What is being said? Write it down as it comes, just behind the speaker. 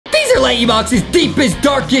LankyBox'S deepest,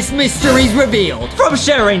 darkest mysteries revealed. From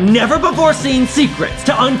sharing never-before-seen secrets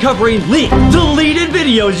to uncovering leaked, deleted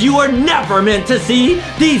videos you are never meant to see,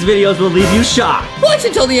 these videos will leave you shocked. Watch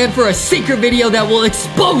until the end for a secret video that will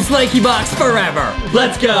expose LankyBox forever.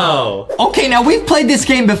 Let's go. Okay, now we've played this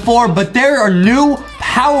game before, but there are new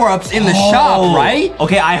power-ups in the shop, right?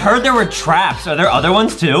 Okay, I heard there were traps. Are there other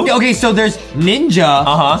ones too? Okay, so there's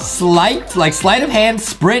ninja, sleight of hand,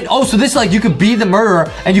 sprint. Oh, so this is like you could be the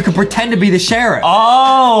murderer and you could pretend to be the sheriff.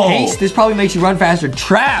 Oh. Haste, this probably makes you run faster.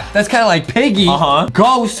 Trap, that's kind of like Piggy.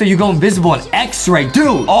 Ghost, so you go invisible. And X-ray,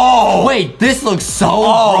 dude. Oh. Wait, this looks so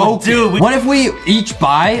broken. Dude. What if we each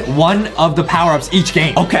buy one of the power-ups each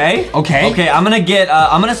game? Okay. Okay, I'm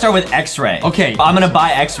gonna start with X-ray. Okay. I'm gonna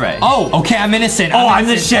buy X-ray. Oh, okay, I'm innocent. I'm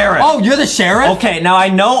the sheriff. Oh, you're the sheriff? Okay, now I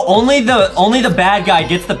know only the bad guy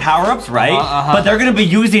gets the power-ups, right? But they're gonna be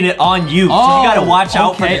using it on you, so you gotta watch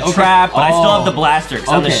out for the trap, but I still have the blaster, because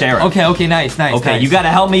I'm the sheriff. Okay, nice. Okay, you gotta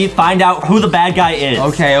help me find out who the bad guy is.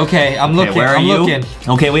 Okay, I'm looking, where are you? looking.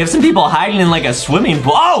 Okay, we have some people hiding in like a swimming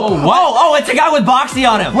pool. Oh, it's a guy with Boxy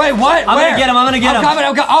on him. Wait, what? I'm gonna get him. I'm coming.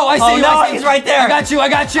 Oh, I see you. No, he's right there. I got you.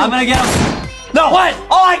 I'm gonna get him. No. What?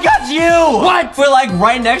 Oh, I got you. What? We're like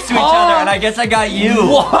right next to each other, and I guess I got you.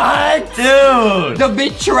 What? Dude. The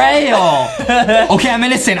betrayal. Okay, I'm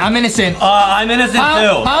innocent. I'm innocent too. I'm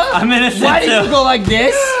innocent Why too. did you go like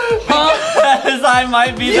this? Because I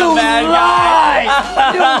might be the bad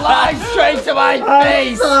guy. You lied straight to my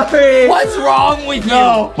face. Sorry. What's wrong with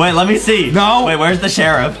you? Wait, let me see. No. Wait, where's the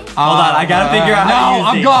sheriff? Hold on, I gotta figure out how to use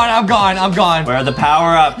these. I'm gone. Where are the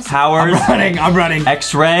power-ups? Powers? I'm running.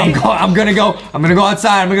 X-ray? I'm gonna go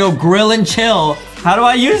outside. I'm gonna go grill and chill. How do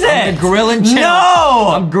I use it? I'm gonna grill and chill.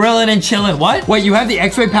 No! I'm grilling and chilling. What? Wait, you have the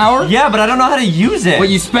X-ray power? Yeah, but I don't know how to use it.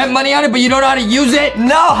 Wait, you spent money on it, but you don't know how to use it?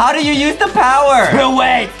 No, how do you use the power?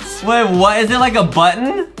 Wait, what? Is it like a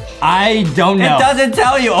button? I don't know. It doesn't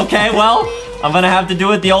tell you. Okay, well, I'm gonna have to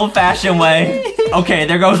do it the old-fashioned way. Okay,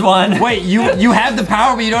 there goes one. Wait, you have the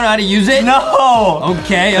power, but you don't know how to use it? No.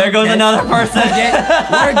 Okay. There goes another person.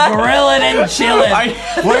 We're grilling and chilling.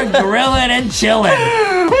 We're grilling and chilling.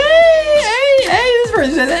 Hey, this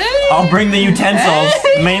person. Hey. I'll bring the utensils,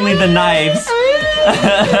 mainly the knives.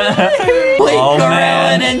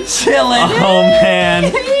 Grilling and chilling. Oh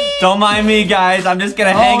man. Don't mind me, guys. I'm just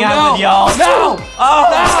gonna hang out with y'all. No! Oh!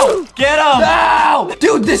 No! Get him! No!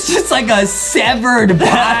 Dude, this is just like a severed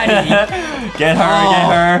body. Get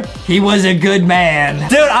her. He was a good man.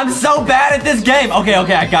 Dude, I'm so bad at this game. Okay,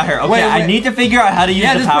 I got her. Okay, wait. I need to figure out how to use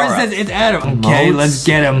the power. Yeah, this person says it's Adam. Okay, let's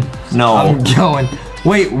get him. No. I'm going.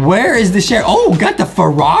 Wait, where is the sheriff? Oh, got the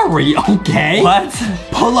Ferrari. Okay. What?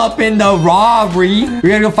 Pull up in the robbery. We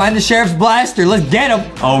gotta go find the sheriff's blaster. Let's get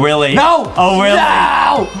him. Oh, really? No. Oh, really?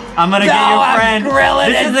 No. I'm gonna get your friend.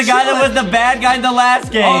 This is the guy that was the bad guy in the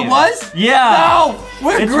last game. Oh, it was? Yeah. No.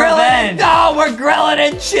 We're grilling. No, we're grilling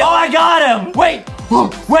and chilling. Oh, I got him. Wait.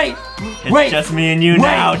 It's just me and you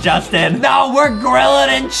now, Justin. No, we're grilling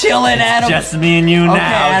and chilling, Adam. Just me and you now,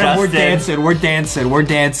 Adam, Justin. We're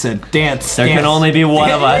dancing. Dance. There can only be one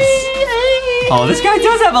of us. Oh, this guy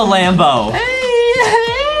does have a Lambo.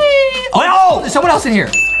 Oh, there's someone else in here.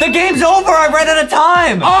 The game's over. I ran out of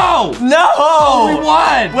time. Oh. No. Oh, we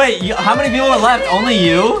won. Wait, how many people were left? Only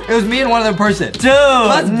you? It was me and one other person. Dude,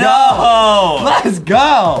 Let's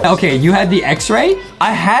go. Okay, you had the X-ray?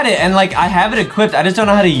 I had it, and like, I have it equipped. I just don't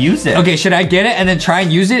know how to use it. Okay, should I get it and then try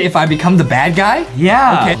and use it if I become the bad guy?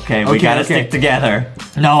 Yeah. Okay, we gotta stick together.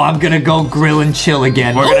 No, I'm gonna go grill and chill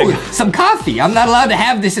again. We're gonna some coffee. I'm not allowed to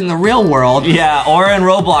have this in the real world. Yeah, or in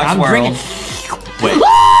Roblox I'm world. drinking. Wait.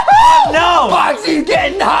 No! Boxy's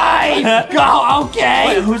getting high! Go, okay!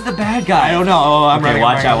 Wait, who's the bad guy? I don't know. Oh, I'm running.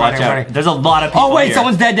 Watch out. There's a lot of people Oh, wait, here.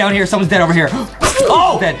 someone's dead down here. Someone's dead over here.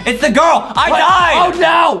 Oh, it's the girl! I died! Oh,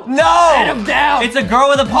 no! No! Get him down! It's a girl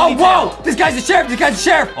with a ponytail. Oh, whoa! This guy's the sheriff!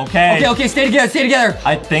 Okay. Okay, stay together.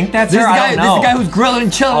 I think that's This her. I don't know. This is the guy who's grilling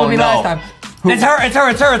and chilling with me last time. It's her.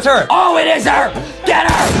 Oh, it is her. Get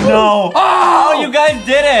her. No. Oh, you guys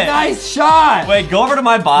did it. Nice shot. Wait, go over to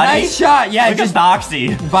my body. Nice shot. Yeah, Look at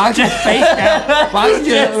Boxy. Boxy's face down.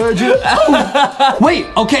 Wait,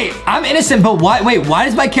 okay, I'm innocent, but why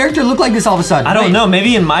does my character look like this all of a sudden? I don't know.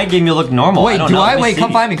 Maybe in my game you look normal. Wait, Wait,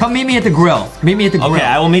 come find me. Come meet me at the grill. Okay,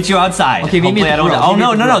 I will meet you outside. Okay, meet me at the grill. Oh,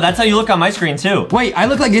 no. That's how you look on my screen, too. Wait, I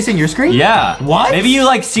look like this in your screen? Yeah. What? Maybe you,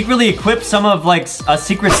 like, secretly equip some of, like, a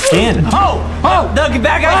secret skin. Oh! The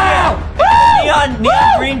bad guy's here.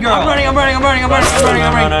 Neon green girl. I'm running. No.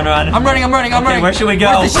 I'm running. Where should we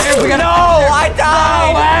go? Where's the sheriff? No, I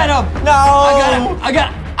died. No, Adam. No. I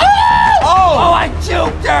got. Oh, I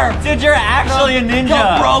juked her. Dude, you're actually a ninja.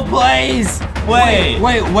 Go pro plays. Wait,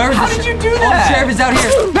 where's How did you do that? Oh, the sheriff is out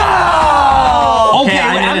here. No!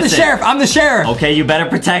 I'm the sheriff. Okay, you better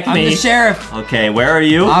protect me. I'm the sheriff. Okay, where are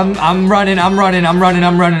you? I'm running.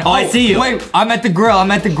 Oh, I see you. Wait, I'm at the grill.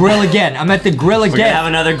 I'm at the grill again. I'm at the grill again. We're gonna have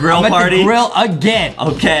another grill party? I'm at the grill again.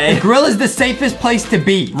 Okay. The grill is the safest place to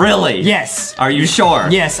be. Really? Yes. Are you sure?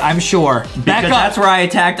 Yes, I'm sure. Back because up. that's where I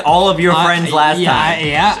attacked all of your friends last time.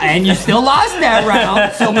 Yeah, and you still lost that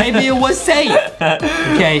round, so maybe it was safe.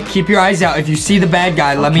 Okay, keep your eyes out. If you see the bad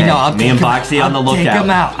guy, let me know. I'll me and Boxy on the lookout. Take him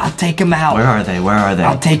out. I'll take him out. Where are they? Where are they?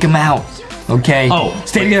 I'll take him out. Okay. Oh.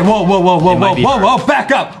 Stay together. Whoa.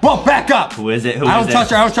 Back up. Whoa, back up. Who is it? I don't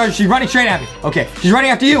trust her. She's running straight at me. Okay. She's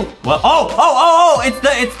running after you. What? Oh.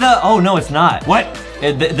 It's the. Oh, no, it's not. What?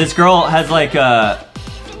 This girl has like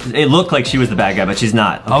it looked like she was the bad guy, but she's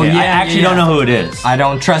not. Okay, oh, yeah. I actually don't know who it is. I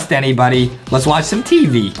don't trust anybody. Let's watch some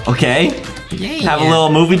TV. Okay. Yeah. Have a little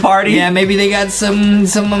movie party? Yeah, maybe they got some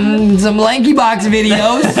LankyBox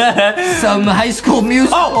videos. Some High School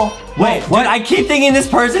Musical. Oh, wait, what? Dude, I keep thinking this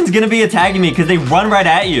person's gonna be attacking me because they run right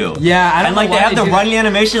at you. Yeah, I don't know and like they have the running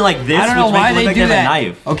animation like this. I don't know why they do that. A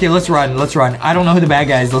knife. Okay, let's run. I don't know who the bad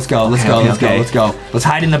guy is. Let's go. Let's go. Let's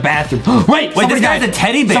hide in the bathroom. Wait, this guy's a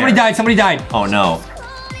teddy bear. Somebody died. Oh no.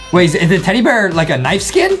 Wait, is the teddy bear like a knife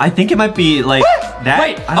skin? I think it might be like that.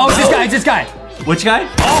 Wait, it's this guy. Which guy?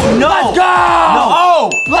 Oh no! Let's go! No! Oh!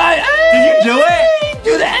 Did you do it?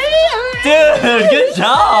 Do that! Dude, good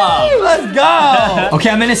job! Let's go! Okay,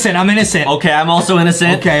 I'm innocent. Okay, I'm also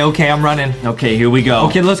innocent. Okay, I'm running. Okay, here we go.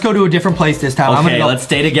 Okay, let's go to a different place this time. Okay, let's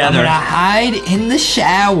stay together. I'm gonna hide in the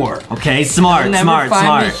shower. Okay, smart.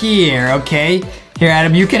 Find me here, okay? Here,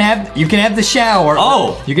 Adam, you can have the shower.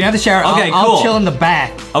 Oh, you can have the shower. Okay, cool. I'll chill in the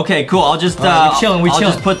back. Okay, cool. I'll just we chilling. I'll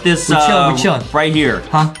just put this we chilling. right here.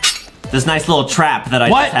 Huh? This nice little trap that I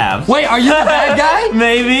just have. Wait, are you the bad guy?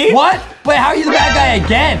 Maybe. What? Wait, how are you the bad guy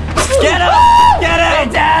again? Get him! Get him!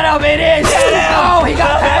 It's Adam, it is! Get him! Oh, he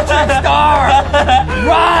got Patrick Star!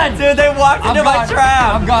 Run! Dude, they walked into my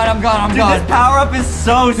trap! I'm gone. Dude, this power-up is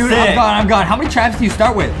so sick! I'm gone. How many traps do you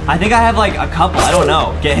start with? I think I have like a couple, I don't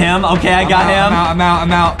know. Get him? Okay, I got him. I'm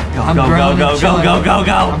out. Go. I'm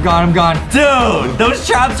gone. Dude, those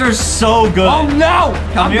traps are so good. Oh no!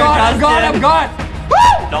 I'm gone.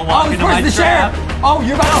 Don't walk into my trap. Oh,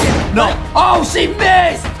 you're about to get... No. Oh, she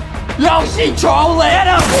missed! No, she trolling! Get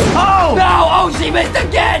him! Oh! No! Oh, she missed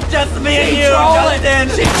again! Just me and you, trolling. Justin!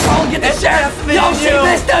 She trolling! Get the sheriff! Just me No, and she you.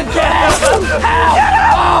 missed again! Help! Get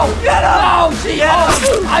him! Oh! Get him! No, she... Get him!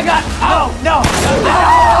 Oh! I got... Oh! No!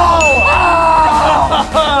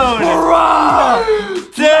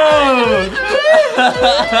 Dude!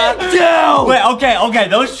 Dude! Wait, okay,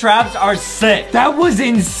 those traps are sick. That was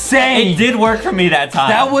insane. It did work for me that time.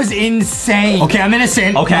 That was insane. Okay, I'm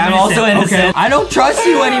innocent. Okay, I'm also innocent. Okay. I don't trust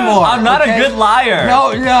you anymore. I'm not a good liar.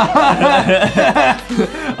 No.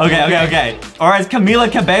 Okay. Or as Camila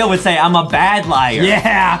Cabello would say, I'm a bad liar.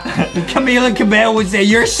 Yeah. Camila Cabello would say,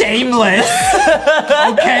 you're shameless.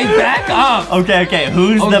 Okay, back up. Okay.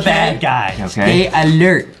 Who's the bad guy? Okay. Stay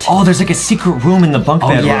alert. Oh, there's like a secret room in the bunk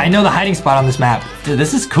bed room. Yeah, I know the hiding spot on this map. Dude,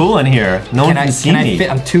 this is cool in here. No one can see me.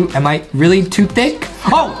 Am I really too thick?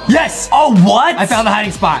 Oh, yes. Oh, what? I found the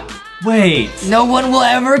hiding spot. Wait. No one will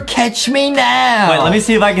ever catch me now. Wait, let me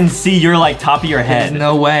see if I can see your like top of your head. There's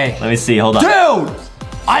no way. Let me see, hold on. Dude!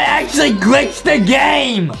 I actually glitched the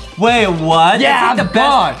game! Wait, what? Yeah, I'm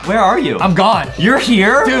gone. Where are you? I'm gone. You're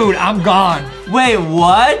here? Dude, I'm gone. Wait,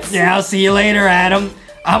 what? Yeah, I'll see you later, Adam.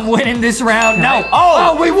 I'm winning this round. No.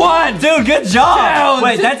 Oh, we won. Dude, good job. Dude.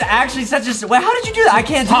 Wait, that's actually such a... Wait, how did you do that? I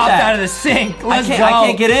can't do that. Popped out of the sink. Let's go. I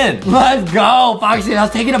can't get in. Let's go, Foxy. I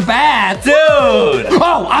was taking a bath. Dude.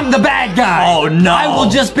 Oh, I'm the bad guy. Oh, no. I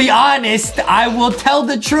will just be honest. I will tell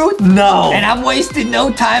the truth. No. And I'm wasting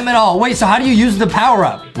no time at all. Wait, so how do you use the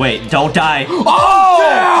power-up? Wait, don't die.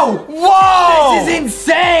 Oh, dude. Whoa. This is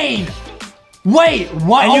insane. Wait,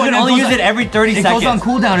 what? And you can only use it every 30 seconds. It goes on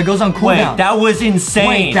cooldown. Wait, that was insane.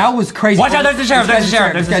 Wait, that was crazy. Watch out, there's the sheriff.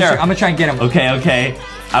 I'm gonna try and get him. Okay.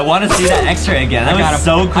 I want to see that X-ray again. That was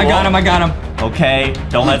so cool. I got him. Okay,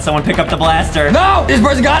 don't let someone pick up the blaster. No, this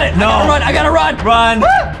person got it. No. I gotta run. Run.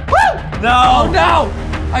 Woo! No. Oh, no.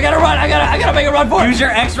 I gotta run. I gotta make a run for it. Use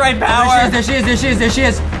your X-ray power. There she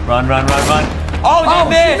is. Run. Oh,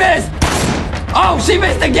 she missed. Oh, she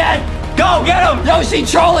missed again. Go, get him! Yo, she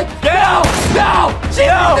trolling! No! She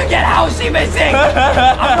missed again! How is she missing?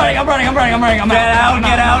 I'm running! Get out!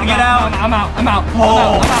 I'm out!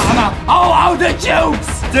 Oh, the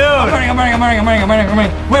juice! Dude! I'm running!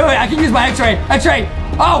 Wait, I can use my X-ray!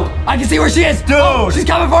 Oh, I can see where she is! Dude! Oh, she's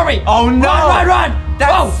coming for me! Oh, no! Run!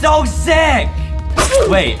 That's so sick!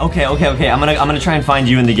 Wait, okay. I'm gonna try and find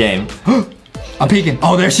you in the game. I'm peeking.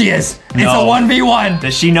 Oh, there she is. It's a 1v1.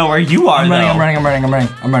 Does she know where you are, I'm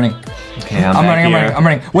running. Okay, I'm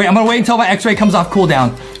running. Wait, I'm gonna wait until my X-ray comes off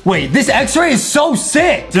cooldown. Wait, this X-ray is so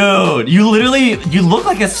sick. Dude, you look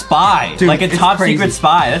like a spy. Dude, like a top secret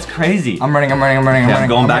spy. That's crazy. I'm running. I'm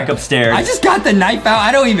going back upstairs. I just got the knife out.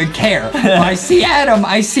 I don't even care. I see Adam.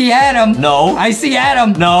 No. I see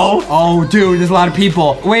Adam. No. Oh, dude, there's a lot of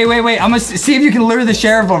people. Wait. I'm gonna see if you can lure the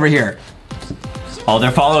sheriff over here. Oh,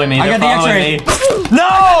 they're following me. I got the X-ray. No!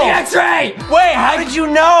 I got the X-ray! Wait, how did you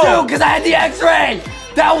know? Dude, because I had the X-ray!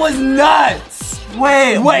 That was nuts!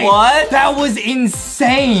 Wait, what? That was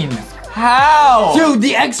insane! How? Dude,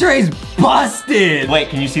 the X-ray's busted! Wait,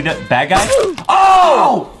 can you see the bad guy?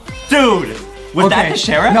 Oh! Dude! Was that the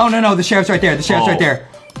sheriff? No, the sheriff's right there. The sheriff's right there.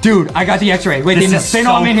 Dude, I got the X-ray. Wait, they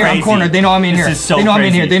know I'm in here. I'm cornered. They know I'm in here. They know I'm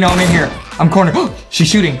in here. They know I'm in here. I'm cornered. She's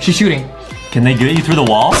shooting. Can they get you through the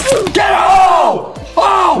wall? Get her!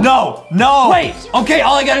 Oh! No! Wait, okay,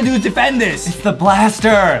 all I gotta do is defend this. It's the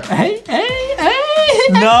blaster. Hey.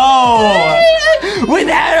 No! With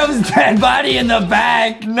Adam's dead body in the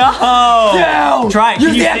back. No! Dude! Try it.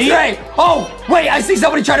 Use the X-ray. Oh, wait, I see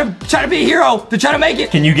somebody try to be a hero. They're trying to make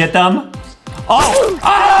it. Can you get them? Oh!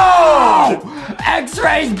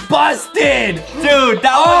 X-ray's busted! Dude,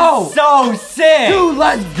 that was so sick! Dude,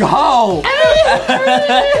 let's go!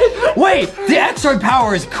 Wait, the X-ray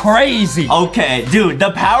power is crazy! Okay, dude,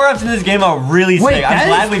 the power-ups in this game are really sick. I'm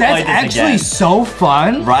glad we played this again. That's actually so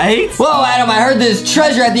fun. Right? Whoa, Adam, I heard there's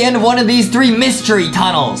treasure at the end of one of these 3 mystery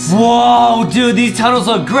tunnels. Whoa, dude, these tunnels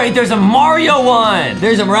look great. There's a Mario one.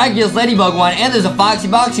 There's a miraculous ladybug one, and there's a foxy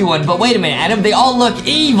boxy one. But wait a minute, Adam, they all look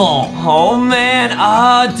evil. Oh, man.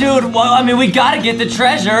 Dude, well, I mean, we gotta get the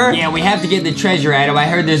treasure. Yeah, we have to get the treasure, Adam. I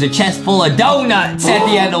heard there's a chest full of donuts at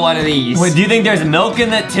the end of one of these. Wait, do you think there's milk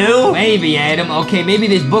in that too? Maybe, Adam. Okay, maybe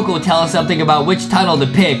this book will tell us something about which tunnel to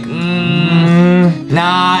pick.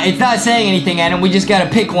 Nah, it's not saying anything, Adam. We just gotta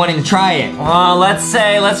pick one and try it.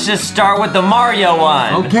 Let's just start with the Mario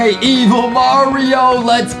one. Okay, evil Mario,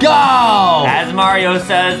 let's go! As Mario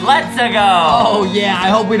says, let's go! Oh, yeah, I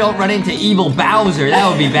hope we don't run into evil Bowser. That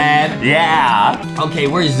would be bad. Yeah. Okay,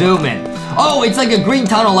 we're zooming. Oh, it's like a green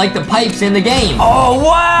tunnel like the pipes in the game. Oh,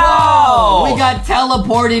 wow! Whoa, we got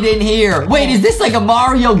teleported in here. Wait, is this like a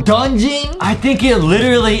Mario dungeon? I think it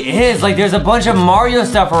literally is. Like, there's a bunch of Mario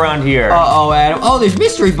stuff around here. Uh-oh, Adam. Oh, there's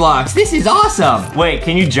mystery blocks. This is awesome. Wait,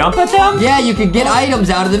 can you jump at them? Yeah, you can get items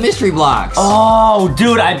out of the mystery blocks. Oh,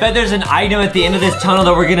 dude, I bet there's an item at the end of this tunnel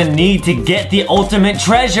that we're gonna need to get the ultimate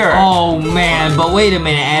treasure. Oh, man, but wait a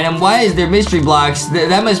minute, Adam. Why is there mystery blocks?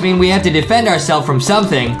 That must mean we have to defend ourselves from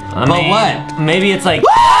something. What? Maybe it's like...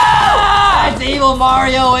 It's evil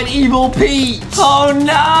Mario and evil Peach. Oh,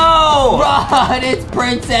 no! Run, it's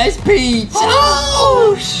Princess Peach.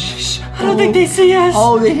 Oh, shh. I don't think they see us.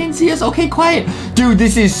 Oh, they didn't see us? Okay, quiet. Dude,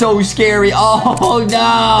 this is so scary. Oh,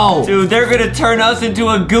 no. Dude, they're gonna turn us into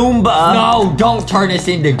a Goomba. No, don't turn us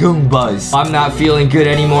into Goombas. I'm not feeling good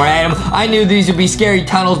anymore, Adam. I knew these would be scary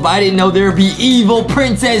tunnels, but I didn't know there would be evil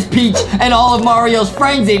Princess Peach and all of Mario's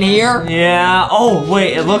friends in here. Yeah. Oh,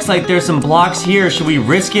 wait, it looks like there's some blocks here. Should we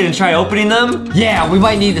risk it and try opening them? Yeah, we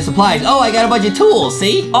might need the supplies. Oh, I got a bunch of tools,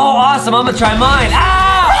 see? Oh, awesome. I'm gonna try mine.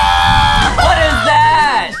 Ah! What is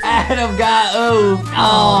that? Adam got oofed.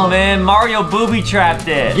 Oh, man, Mario booby-trapped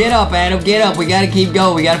it. Get up, Adam, get up. We gotta keep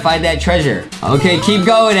going. We gotta find that treasure. Okay, keep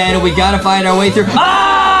going, Adam. We gotta find our way through.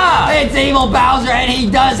 Ah! It's evil Bowser, and he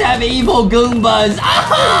does have evil Goombas.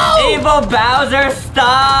 Oh! Evil Bowser,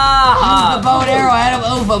 stop! Use the bow and arrow, Adam.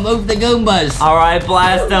 Oof him. Oof the Goombas. All right,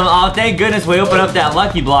 blast them. Oh, thank goodness we opened up that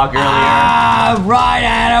lucky block earlier. Run,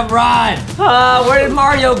 Adam, run. Where did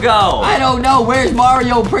Mario go? I don't know. Where's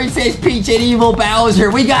Mario, Princess Peach, and evil Bowser?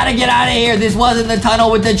 We gotta get out of here. This wasn't the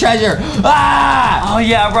tunnel with the treasure. Oh,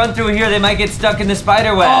 yeah, run through here. They might get stuck in the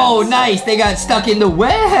spider web. Oh, nice. They got stuck in the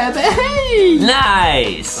web. Hey.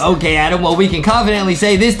 Nice. Okay, Adam. Well, we can confidently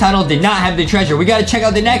say this tunnel did not have the treasure. We gotta check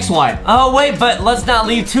out the next one. Oh, wait, but let's not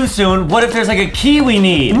leave too soon. What if there's like a key we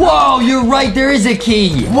need? Whoa, you're right. There is a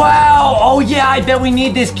key. Wow. Oh, yeah, I bet we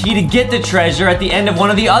need this key to get the treasure at the end of one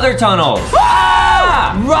of the other tunnels.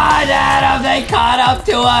 Run, Adam. They caught up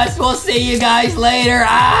to us. We'll see you guys later.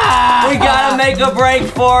 We gotta make a break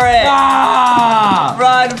for it.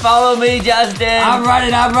 Run, follow me, Justin. I'm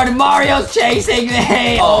running. Mario's chasing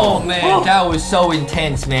me. Oh, man, that was so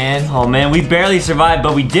intense, man. Oh, man, we barely survived,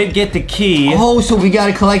 but we did get the key. Oh, so we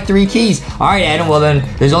gotta collect 3 keys. All right, Adam, well then,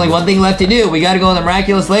 there's only one thing left to do. We gotta go in the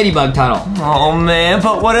miraculous ladybug tunnel. Oh, man,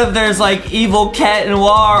 but what if there's like evil Cat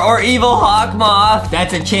Noir or evil Hawk Moth?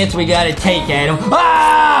 That's a chance we gotta take, Adam.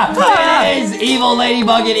 It is evil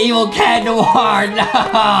ladybug and evil Cat Noir.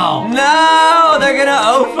 No, they're gonna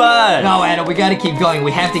oof us. No, Adam, we gotta keep going.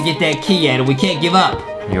 We have to get that key, Adam. We can't give up.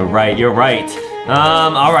 You're right, you're right.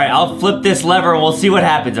 All right, I'll flip this lever and we'll see what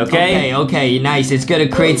happens, okay? Okay, nice. It's gonna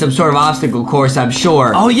create some sort of obstacle course, I'm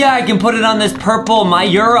sure. Oh yeah, I can put it on this purple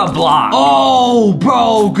Mayura block. Oh,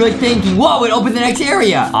 bro, good thinking. Whoa, it opened the next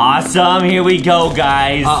area. Awesome, here we go,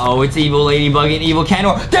 guys. Uh-oh, it's Evil Ladybug and Evil Cat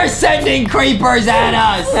Noir. They're sending creepers at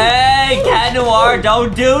us. Hey, Cat Noir,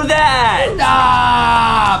 don't do that.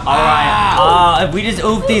 Stop. All right, if we just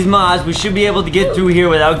oof these mods, we should be able to get through here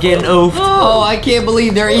without getting oofed. Oh, I can't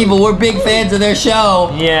believe they're evil. We're big fans of their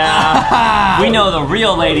show. Yeah. We know the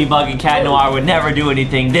real Ladybug and Cat Noir would never do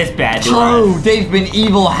anything this bad to us. True. They've been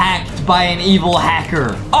evil hacked by an evil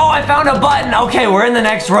hacker. Oh, I found a button. Okay, we're in the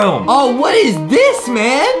next room. Oh, what is this,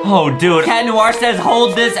 man? Oh, dude. Cat Noir says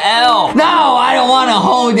hold this L. No, I don't want to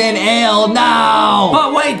hold an L. No.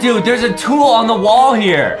 But wait, dude. There's a tool on the wall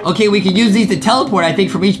here. Okay, we can use these to teleport, I think,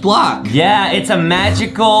 from each block. Yeah, it's a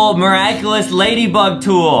magical, miraculous ladybug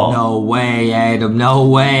tool. No way, Adam. No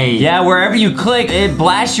way. Yeah, wherever you click, it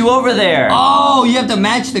blasts you over there. Oh, you have to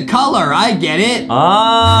match the color. I get it.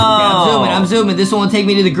 Oh. Okay, I'm zooming. This one will take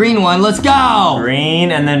me to the green one. Let's go.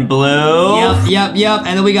 Green and then blue. Yep.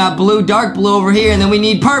 And then we got blue, dark blue over here, and then we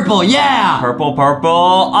need purple. Yeah. Purple.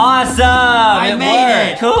 Awesome. I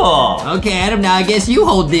made it. Cool. Okay, Adam, now I guess you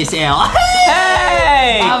hold this L.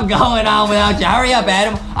 Hey! I'm going on without you. Hurry up,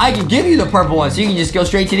 Adam. I can give you the purple one, so you can just go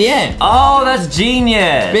straight to the end. Oh, that's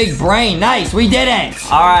genius. Big brain. Nice. We did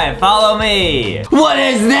it. All right, follow me. What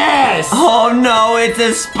is this? Oh, no. It's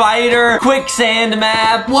a spider quicksand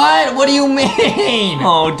map. What? What do you mean?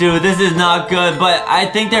 Oh, dude, this is not good, but I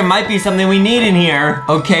think there might be something we need in here.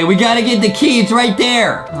 Okay, we gotta get the key. It's right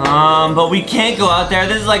there. But we can't go out there.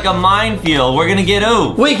 This is like a minefield. We're gonna get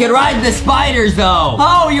oofed. We could ride the spiders, though.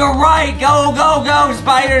 Oh, you're right. Go,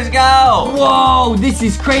 spiders, go. Whoa, this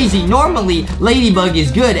is crazy. Normally, Ladybug is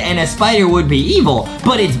good and a spider would be evil,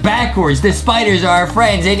 but it's backwards. The spiders are our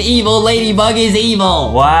friends and evil Ladybug is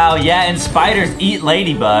evil. Wow, yeah, and spiders eat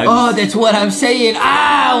ladybugs. Oh, that's what I'm saying.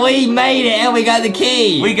 Ah, we made it and we got the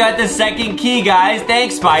key. We got the second key, guys.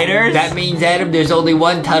 Thanks, spiders. That means, Adam, there's only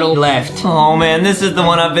one tunnel left. Oh, man, this is the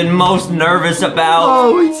one I've been most nervous about.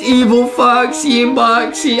 Oh, it's Evil Foxy and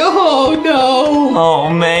Boxy. Oh, no. Oh,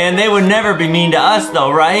 man, they would never be mean to us,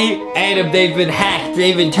 though, right? Adam, they've been hacked.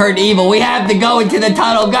 They've been turned evil. We have to go into the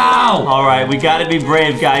tunnel. Go. All right, we gotta be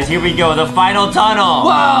brave, guys. Here we go, the final tunnel.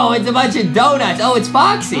 Whoa, it's a bunch of donuts. Oh, it's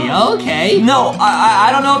Foxy. Okay. No, I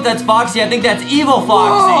don't know if that's Foxy. I think that's Evil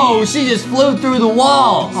Foxy. Oh, she just flew through the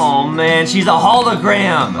walls. Oh, man, she's a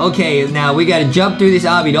hologram. Okay, now we gotta jump through this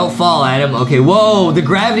obby. Don't fall, Adam. Okay, whoa, the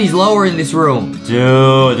gravity's lower in this room.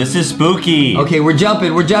 Dude, this is spooky. Okay, we're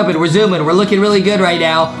jumping, we're zooming. We're looking really good right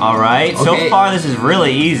now. All right, okay. So far this is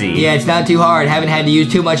really easy. Yeah, it's not too hard. Haven't had to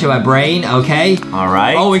use too much of my brain, okay? All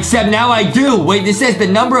right. Oh, except now I do. Wait, this says the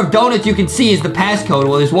number of donuts you can see is the passcode.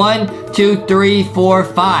 Well, there's 1, 2, 3, 4,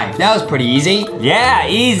 5. That was pretty easy. Yeah,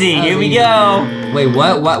 easy. Here we go. Wait,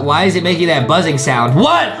 what? Why is it making that buzzing sound?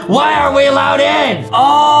 What? Why aren't we allowed in?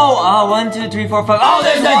 Oh, 1, 2, 3, 4, 5. Oh,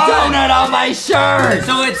 there's a donut on my shirt.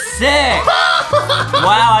 So it's 6.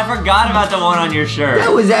 Wow, I forgot about the one on your shirt.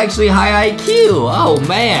 That was actually high IQ. Oh,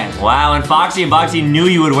 man. Wow, and Foxy and Boxy knew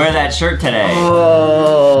you would wear that shirt today.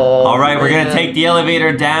 Oh. All right, we're gonna take the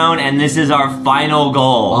elevator down, and this is our final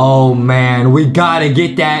goal. Oh, man, we gotta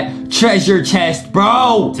get that treasure chest,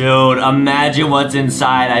 bro. Dude, imagine what's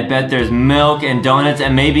inside. I bet there's milk and donuts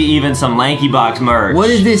and maybe even some LankyBox merch. What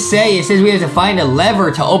does this say? It says we have to find a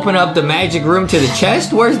lever to open up the magic room to the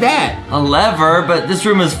chest? Where's that? A lever? But this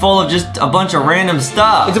room is full of just a bunch of random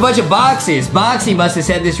stuff. It's a bunch of boxes. Boxy must have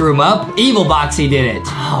set this room up. Evil Boxy did it.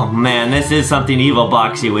 Oh man, this is something Evil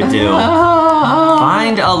Boxy would do.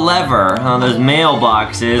 Find a lever. Oh, there's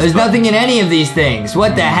mailboxes. There's nothing in any of these things.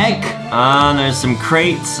 What the heck? There's some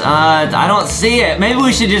crates. I don't see it. Maybe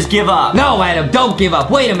we should just give up. No, Adam, don't give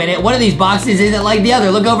up. Wait a minute. One of these boxes isn't like the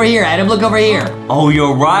other. Look over here, Adam. Look over here. Oh,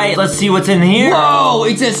 you're right. Let's see what's in here. Whoa,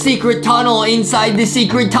 it's a secret tunnel inside the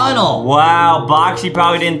secret tunnel. Wow, Boxy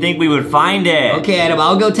probably didn't think we would find it. Okay, Adam,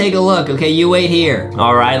 I'll go take a look. Okay, you wait here.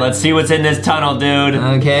 All right, let's see what's in this tunnel, dude.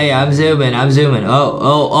 Okay, I'm zooming. There's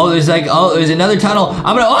another tunnel.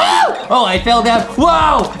 Oh, I fell down.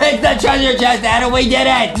 Whoa, it's the treasure chest, Adam. We did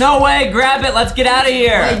it. No way, grab it. Let's get out of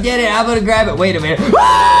here. I did it. I'm gonna grab it. Wait a minute.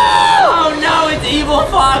 Oh no, it's it's evil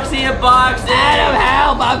Foxy and Boxy. Adam,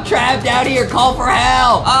 help! I'm trapped out here. Call for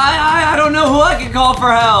help. I don't know who I can call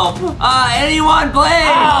for help. Anyone, please.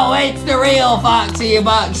 Oh, it's the real Foxy and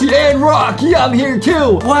Boxy. And Rocky, I'm here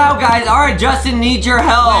too. Wow, guys. All right, Justin needs your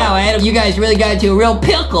help. Wow, Adam, you guys really got into a real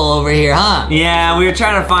pickle over here, huh? Yeah, we were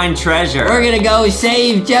trying to find treasure. We're gonna go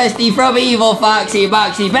save Justy from evil Foxy and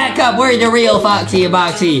Boxy. Back up, we're the real Foxy and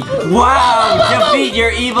Boxy. Wow, defeat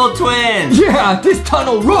your evil twins. Yeah, this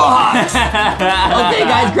tunnel rocks. Okay,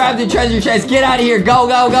 guys, grab the treasure chest. Get out of here. Go,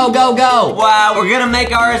 go, go, go, go. Wow, we're gonna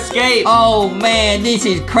make our escape. Oh, man, this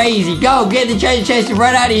is crazy. Go, get the treasure chest and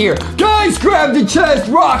run out of here. Guys, grab the chest.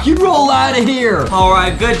 Rocky, roll out of here. All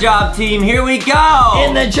right, good job, team. Here we go.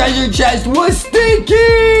 In the treasure chest was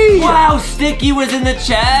Sticky. Wow, Sticky was in the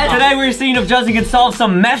chest. Today we're seeing if Justin can solve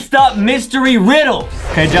some messed up mystery riddles.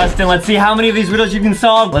 Okay, Justin, let's see how many of these riddles you can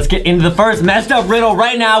solve. Let's get into the first messed up riddle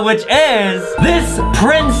right now, which is this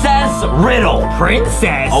princess riddle.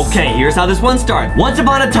 Princess? Okay, here's how this one starts. Once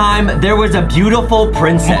upon a time, there was a beautiful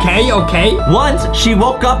princess. Okay, okay. Once, she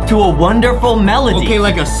woke up to a wonderful melody. Okay,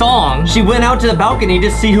 like a song. She went out to the balcony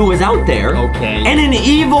to see who was out there. Okay. And an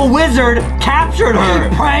evil wizard captured her.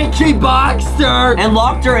 LankyBox'S. And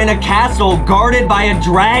locked her in a castle guarded by a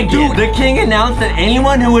dragon. Dude. The king announced that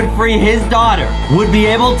anyone who would free his daughter would be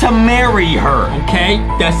able to marry her. Okay,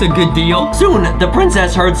 that's a good deal. Soon, the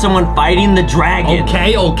princess heard someone fighting the dragon.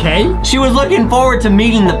 Okay, okay. She was looking forward to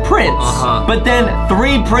meeting the prince. But then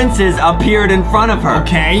 3 princes appeared in front of her.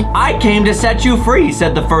 Okay. I came to set you free,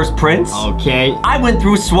 said the first prince. Okay. I went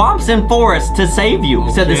through swamps and forests to save you,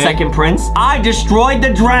 said the second prince. I destroyed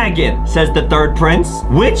the dragon, says the third prince.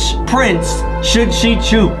 Which prince should she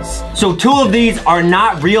choose? So 2 of these are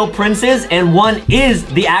not real princes, and 1 is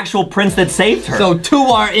the actual prince that saved her. So 2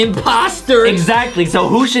 are imposters. Exactly. So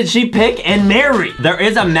who should she pick and marry? There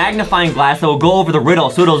is a magnifying glass that will go over the riddle,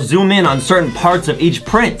 so it'll zoom in on certain parts of each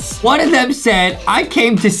prince. One of them said, I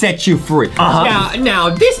came to set you free. Now,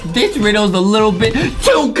 this riddle's a little bit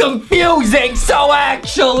too confusing, so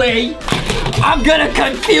actually, I'm gonna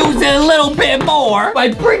confuse it a little bit more by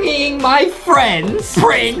bringing my friends,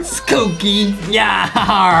 Prince Kooky.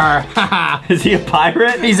 Yar. Is he a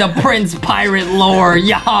pirate? He's a prince pirate lore.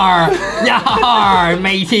 Yar. Yar,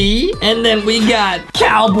 matey. And then we got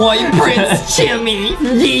Cowboy Prince Jimmy.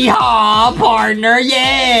 Yeehaw, partner.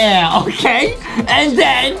 Yeah. Okay. And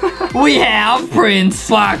then we have Prince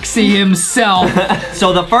Foxy himself.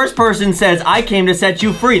 So the first person says, I came to set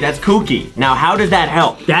you free. That's Kooky. Now, how does that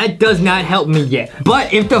help? That does not help me yet.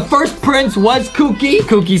 But if the first prince was Kooky,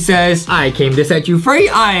 Kooky says, I came to set you free,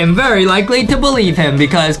 I am very likely to believe him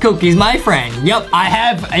because Kooky's my friend. Yep, I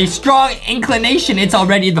have a strong inclination it's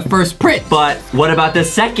already the first prince. But what about the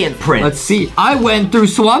second prince? Let's see. I went through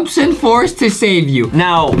swamps and forests to save you.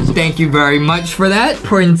 Now, thank you very much for that,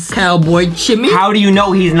 Prince Cowboy Jimmy. How do you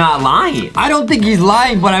know he's not lying? I don't think he's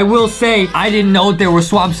lying, but I will say I didn't know there were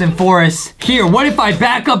swamps and forests here. What if I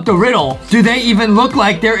back up the riddle? Do they even look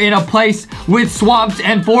like they're in a place with swamps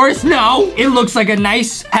and forests? No, it looks like a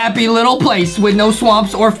nice, happy little place with no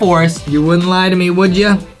swamps or forests. You wouldn't lie to me, would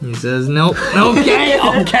you? He says nope. Okay,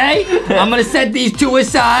 okay. I'm gonna set these 2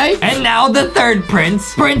 aside. And now the third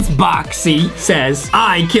prince, Prince Boxy, says,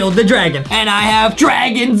 I killed the dragon, and I have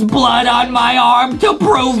dragon's blood on my arm to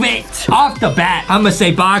prove it. Off the bat, I'm gonna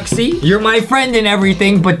say, Boxy, you're my friend and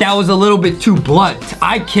everything, but that was a little bit too blunt.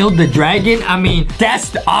 I killed the dragon? I mean,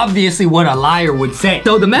 that's obviously what a liar would say.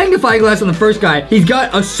 So the magnifying glass on the first guy, he's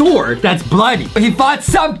got a sword that's bloody. He fought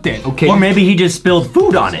something, okay? Or maybe he just spilled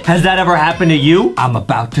food on it. Has that ever happened to you? I'm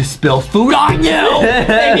about to spill food on you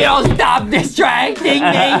if you don't stop distracting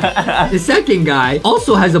me. The second guy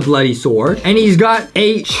also has a bloody sword, and he's got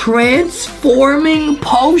a transforming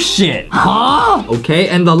potion. Huh? Okay,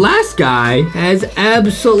 and the last guy has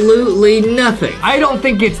absolutely nothing. I don't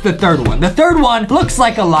think it's the third one. The third one looks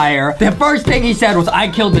like a liar. The first thing he said was, I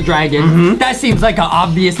killed the dragon. That seems like an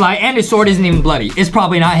obvious lie, and his sword isn't even bloody. It's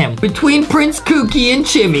probably not him. Between Prince Kooky and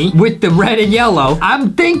Jimmy, with the red and yellow,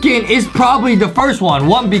 I'm thinking it's probably the first one.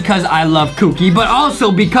 One, because I love Kooky, but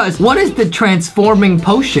also because what is the transforming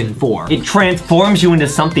potion for? It transforms you into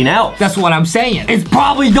something else. That's what I'm saying. It's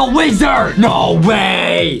probably the wizard. No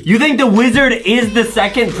way. You think the wizard is the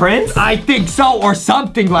second prince? I think so, or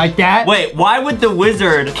something like that. Wait, why would the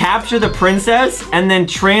wizard capture the princess and then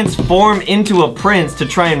transform into a prince to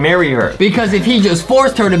try and marry her? Because if he just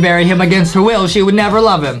forced her to marry him against her will, she would never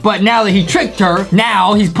love him. But now that he tricked her,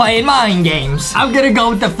 now he's playing mind games. I'm gonna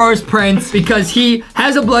go with the first prince because he has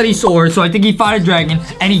has a bloody sword, so I think he fought a dragon,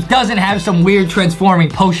 and he doesn't have some weird transforming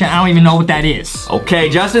potion. I don't even know what that is. Okay,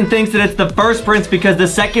 Justin thinks that it's the first prince because the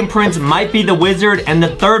second prince might be the wizard, and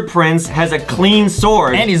the third prince has a clean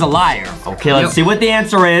sword. And he's a liar. Okay, let's see what the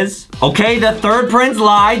answer is. Okay, the third prince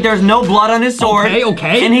lied. There's no blood on his sword.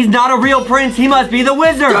 Okay. And he's not a real prince. He must be the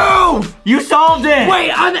wizard. Dude! You solved it.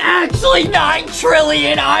 Wait, I'm actually 9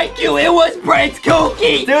 trillion IQ. It was Prince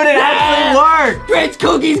Cookie. Dude, it actually worked. Prince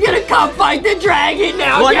Cookie's gonna come fight the dragon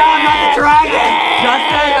now. Look out, not the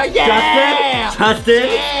dragon. Yeah. Justin?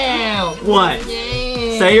 What?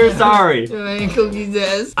 Say you're sorry. Cookie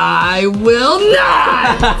says, I will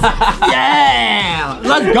not. Yeah.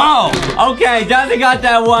 Let's go. Okay, Justin got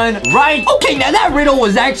that one right. Okay, now that riddle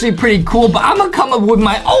was actually pretty cool, but I'm gonna come up with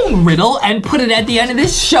my own riddle and put it at the end of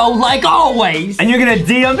this show like always. And you're gonna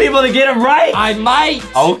DM people to get them right? I might.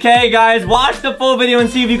 Okay, guys, watch the full video and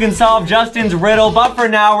see if you can solve Justin's riddle. But for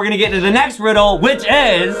now, we're gonna get to the next riddle, which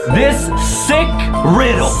is this sick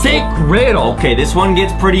riddle. Sick riddle. Okay, this one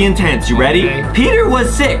gets pretty intense. You ready? Okay. Peter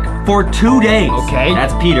was sick for 2 days. Okay.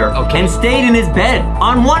 That's Peter. Okay. And stayed in his bed.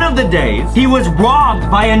 On one of the days, he was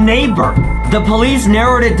robbed by a neighbor. The police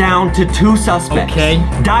narrowed it down to 2 suspects. Okay.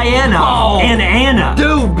 Diana and Anna.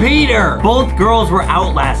 Dude, Peter. Both girls were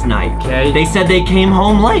out last night. Okay. They said they came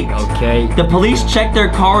home late. Okay. The police checked their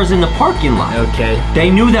cars in the parking lot. Okay. They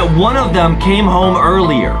knew that one of them came home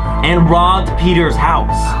earlier and robbed Peter's house.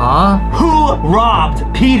 Huh? Who robbed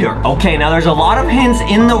Peter? Okay, now there's a lot of hints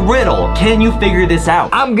in the riddle. Can you figure this out?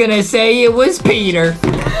 I'm gonna say it was Peter.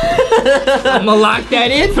 I'm gonna lock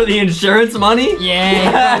that in. For the insurance money? Yeah, he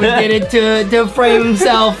probably did it to frame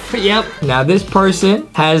himself. Yep. Now this person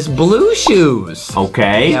has blue shoes.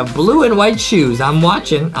 Okay. They have blue and white shoes. I'm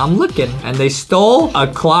watching, I'm looking. And they stole a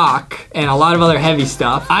clock and a lot of other heavy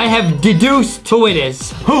stuff. I have deduced who it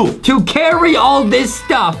is. Who? To carry all this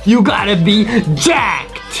stuff, you gotta be jacked.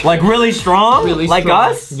 Like really strong? Really like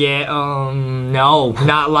strong. us? Yeah, no,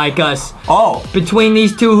 not like us. Oh. Between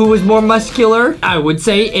these two, who is more muscular? I would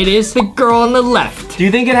say it is the girl on the left. Do you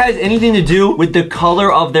think it has anything to do with the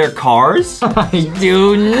color of their cars? I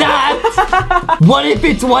do not. What if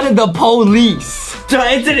it's one of the police?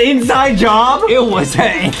 It's an inside job? It was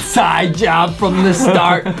an inside job from the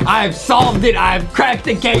start. I've solved it. I've cracked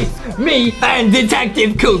the case. Me and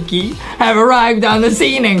Detective Cookie have arrived on the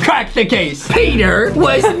scene and cracked the case. Peter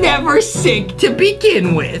was never sick to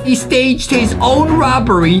begin with. He staged his own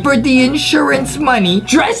robbery for the insurance money,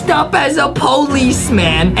 dressed up as a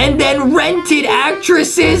policeman, and then rented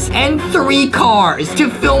actresses and 3 cars to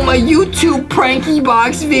film a YouTube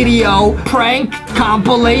Lankybox video prank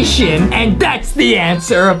compilation. And that's the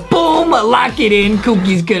answer. Boom, lock it in.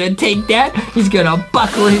 Cookie's gonna take that. He's gonna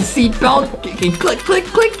buckle his seatbelt. Click, click,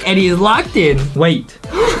 click, and he's locked in. Wait.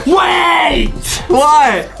 Wait!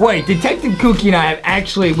 What? Wait, Detective Cookie and I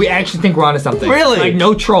we actually think we're onto something. Really? Like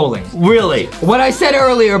no trolling. Really? What I said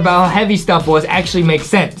earlier about how heavy stuff was actually makes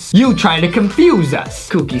sense. You trying to confuse us.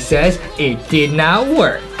 Cookie says it did not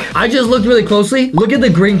work. I just looked really closely. Look at the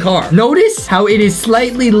green car. Notice how it is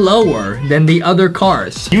slightly lower than the other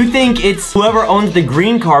cars. You think it's whoever owns the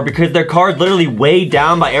green car because their car is literally weighed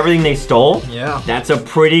down by everything they stole? Yeah. That's a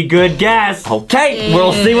pretty good guess. Okay,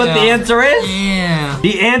 we'll see what the answer is. Yeah.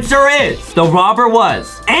 The answer is, the robber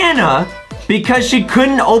was Anna, because she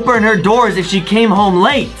couldn't open her doors if she came home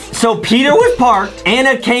late. So Peter was parked,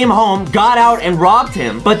 Anna came home, got out and robbed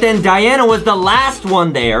him, but then Diana was the last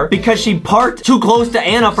one there because she parked too close to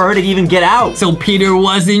Anna for her to even get out. So Peter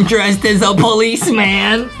wasn't dressed as a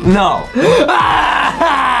policeman? No.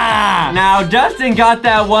 Now, Justin got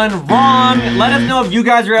that one wrong. Let us know if you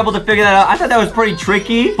guys were able to figure that out. I thought that was pretty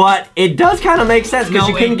tricky, but it does kind of make sense because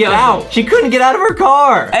she couldn't get out. She couldn't get out of her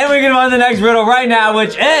car. And we're gonna on the next riddle right now,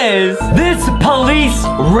 which is this police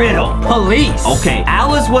riddle. Police? Okay,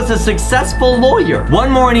 Alice was a successful lawyer.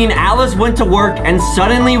 One morning, Alice went to work and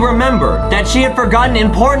suddenly remembered that she had forgotten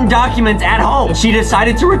important documents at home. She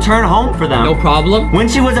decided to return home for them. No problem. When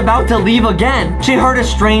she was about to leave again, she heard a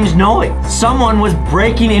strange noise. Someone was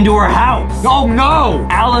breaking into her house. Oh no!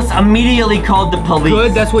 Alice immediately called the police.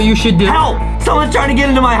 Good, that's what you should do. Help! Someone's trying to get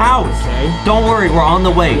into my house. Okay. Don't worry, we're on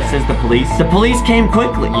the way, says the police. The police came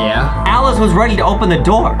quickly. Yeah. Alice was ready to open the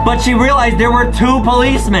door, but she realized there were 2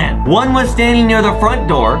 policemen. One was standing near the front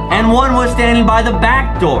door, and one was standing by the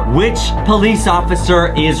back door. Which police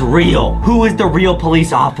officer is real? Who is the real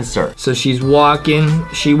police officer? So she's walking.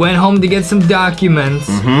 She went home to get some documents,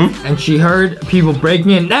 and she heard people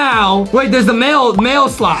breaking in. Now, wait, there's the mail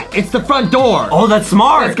slot. It's It's the front door. Oh, that's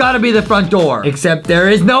smart. It's gotta be the front door. Except there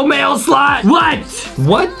is no mail slot. What?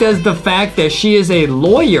 What does the fact that she is a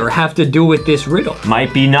lawyer have to do with this riddle?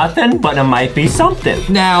 Might be nothing, but it might be something.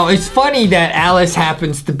 Now, it's funny that Alice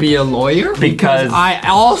happens to be a lawyer. Because I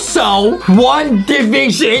also, one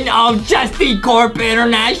division of Justice Corp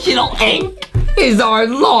International Inc. is our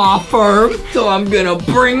law firm. So I'm gonna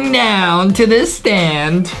bring down to the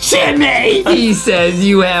stand Jimmy. He says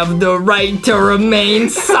you have the right to remain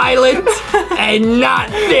silent and not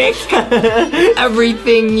thick.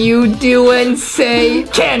 Everything you do and say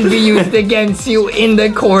can be used against you in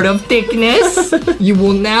the court of thickness. You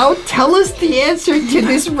will now tell us the answer to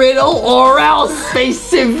this riddle or else face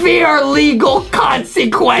severe legal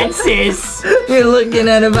consequences. You're looking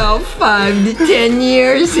at about 5 to 10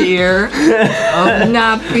 years here of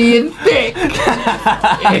not being thick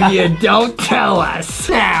if you don't tell us.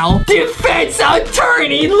 Now, defense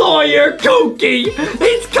attorney lawyer Kooky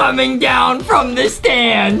is coming down from the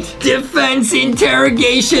stand. Defense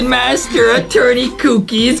interrogation master attorney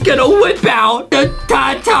Kooky is gonna whip out the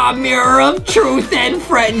Tata mirror of truth and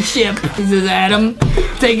friendship. He says, Adam,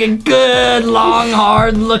 take a good, long,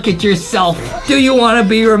 hard look at yourself. Do you want to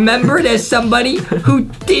be remembered as somebody who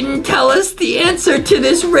didn't tell us the answer to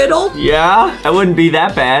this riddle? Yeah, that wouldn't be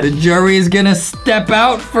that bad. The jury is gonna step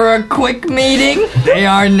out for a quick meeting. They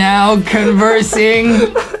are now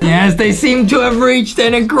conversing. Yes, they seem to have reached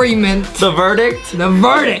an agreement. The verdict? The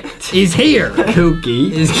verdict is here.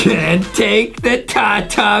 Kooky is gonna take the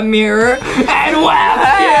Tata mirror and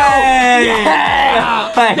whap you.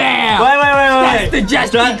 Yeah. Damn. Wait. That's the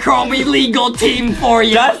Justin Cromie legal team for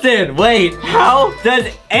you. Justin, wait. How does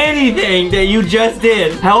anything that you just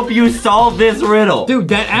did help you solve this riddle? Dude,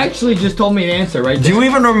 that actually just told me an answer right there. Do you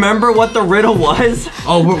even remember what the riddle was?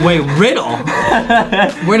 Oh, wait, riddle?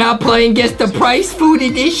 We're not playing Guess the Price Food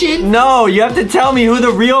Edition? No, you have to tell me who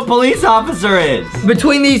the real police officer is.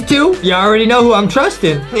 Between these two, you already know who I'm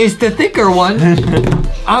trusting. It's the thicker one.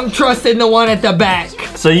 I'm trusting the one at the back.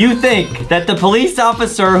 So you think that the police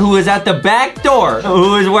officer who is at the back door,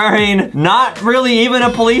 who is wearing not really even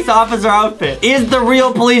a police officer outfit, is the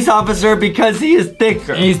real police officer because he is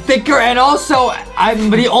thicker? He's thicker, and also,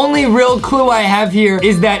 the only real clue I have here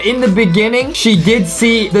is that in the beginning, she did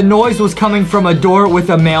see the noise was coming from a door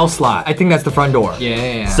with a mail slot. I think that's the front door.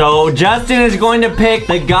 Yeah. So Justin is going to pick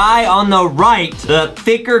the guy on the right, the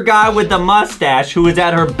thicker guy with the mustache who is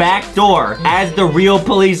at her back door as the real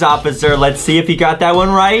police officer. Let's see if he got that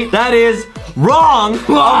one right. That is wrong.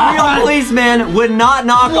 A real policeman would not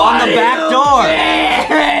knock on the back door.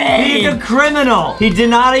 He's a criminal. He did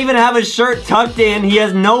not even have his shirt tucked in. He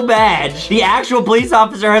has no badge. The actual police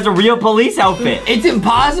officer has a real police outfit. It's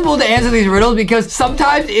impossible to answer these riddles because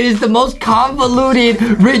sometimes it is the most convoluted,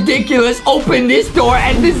 ridiculous, open this door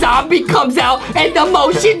and the zombie comes out and the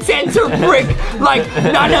motion sensor brick. Like,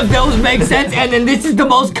 none of those make sense, and then this is the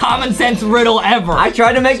most common sense riddle ever. I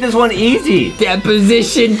tried to make this one easy.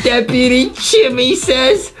 Deposition Deputy Jimmy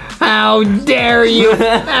says, how dare you,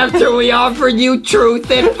 after we offered you truth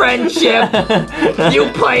and friendship, you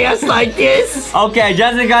play us like this? Okay,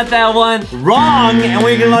 Justin got that one wrong, and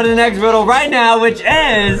we can go to the next riddle right now, which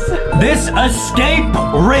is this escape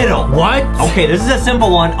riddle. What? Okay, this is a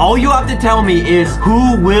simple one. All you have to tell me is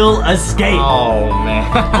who will escape. Oh, man.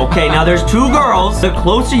 Okay, now there's two girls. The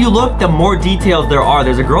closer you look, the more details there are.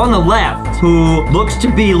 There's a girl on the left who looks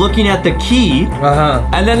to be looking at the key.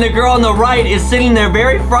 And then the girl on the right is sitting there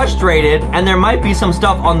very frustrated, and there might be some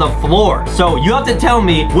stuff on the floor. So you have to tell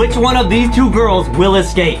me which one of these two girls will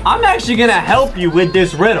escape. I'm actually gonna help you with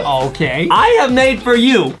this riddle. Okay. I have made for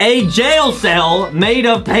you a jail cell made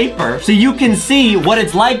of paper so you can see what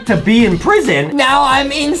it's like to be in prison. Now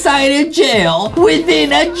I'm inside a jail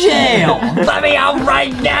within a jail. Let me out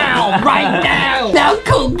right now, right now. Now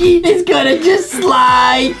Kooky is gonna just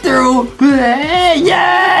slide through.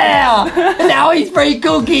 Yeah! Now he's free.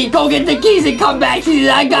 Kooky, go get the keys and come back. She says,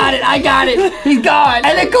 I got it. He's gone.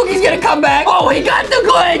 And then Kooky's gonna come back. Oh, he got the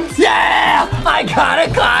goods. Yeah! I got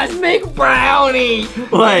a cosmic brownie.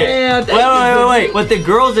 Wait. But the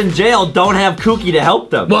girls in jail don't have Kooky to help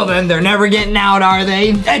them. Well, then they're never getting out, are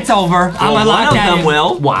they? It's over. Well, one of them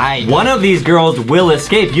will. Why? One of these girls will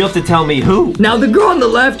escape. You have to tell me who. Now, the girl on the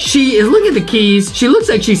left, she is looking at the keys. She looks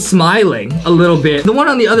like she's smiling a little bit. The one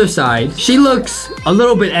on the other side, she looks a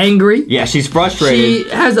little bit angry. Yeah, she's frustrated. She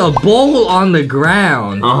has a bowl on the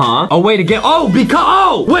ground. Uh-huh. A way to get,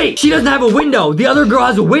 wait, she doesn't have a window. The other girl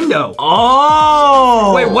has a window.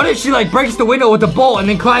 Oh. Wait, what if she like breaks the window with a bolt and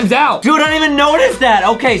then climbs out? Dude, I didn't even notice that.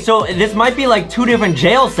 Okay, so this might be like 2 different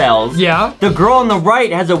jail cells. Yeah. The girl on the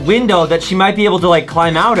right has a window that she might be able to like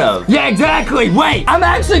climb out of. Yeah, exactly. Wait, I'm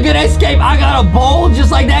actually gonna escape. I got a bowl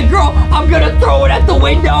just like that girl. I'm gonna throw it at the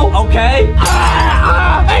window. Okay.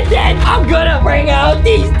 And then I'm gonna bring out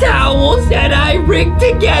these towels that I rigged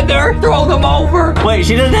together, throw them over. Wait,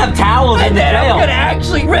 she doesn't have towels in the And then jail. I'm gonna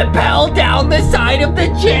actually rappel down the side of the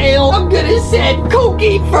jail. I'm gonna send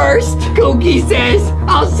Cookie first. Cookie says,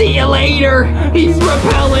 I'll see you later. He's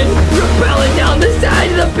rappelling down the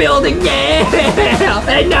side of the building. Yeah.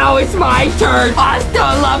 And now it's my turn.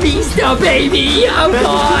 Hasta la vista, baby. I'm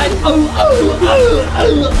gone.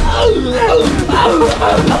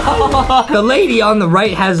 The lady on the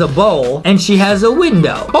right has a bowl and she has a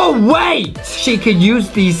window. Oh, wait. She could use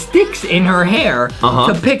these sticks in her hair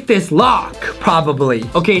to pick this lock, probably.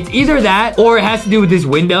 Okay, it's either that or it has to do with this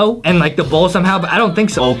window and like the bowl somehow, but I don't think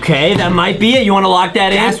so. Okay, that might be it. You want to lock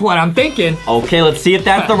that in? That's what I'm thinking. Okay, let's see if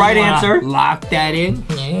that's the right answer. Lock that in.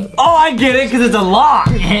 Yeah. Oh, I get it, because it's a lock.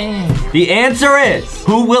 Yeah. The answer is,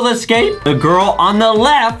 who will escape? The girl on the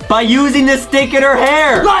left by using the stick in her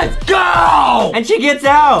hair. Let's go! And she gets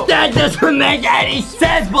out. That doesn't make any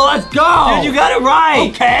sense, but let's go! Dude, you got it right.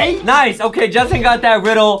 Okay. Nice. Okay, Justin got that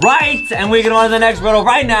riddle right, and we can on to the next riddle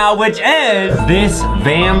right now, which is this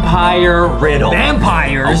vampire riddle.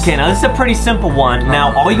 Vampires? Okay, now this is a pretty simple one.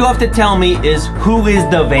 Now, all you have to tell me is who is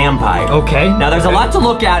the vampire. Okay. Now, there's a lot to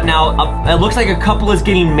look at now. It looks like a couple is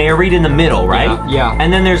getting married in the middle, right? Yeah.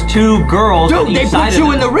 And then there's 2 girls. Dude, they put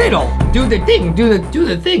you in the riddle. Do the thing. Do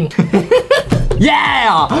the thing.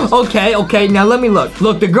 Yeah! Okay, now let me look.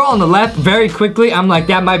 Look, the girl on the left, very quickly, I'm like,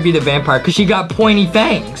 that might be the vampire, because she got pointy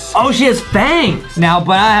fangs. Oh, she has fangs. Now,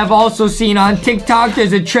 but I have also seen on TikTok,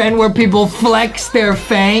 there's a trend where people flex their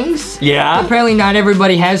fangs. Yeah? Apparently not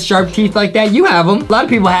everybody has sharp teeth like that. You have them. A lot of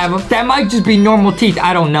people have them. That might just be normal teeth.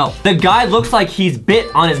 I don't know. The guy looks like he's bit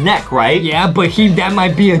on his neck, right? Yeah, but that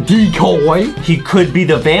might be a decoy. He could be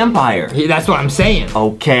the vampire. That's what I'm saying.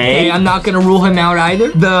 Okay. I'm not gonna rule him out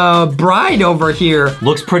either. The bride over here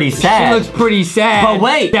looks pretty sad. She looks pretty sad. But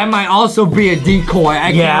wait. That might also be a decoy.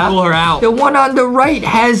 I can't rule her out. The one on the right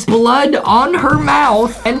has blood on her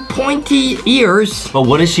mouth and pointy ears. But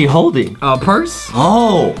what is she holding? A purse?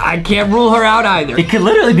 Oh. I can't rule her out either. It could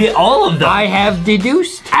literally be all of them. I have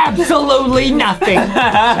deduced absolutely nothing.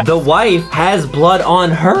 The wife has blood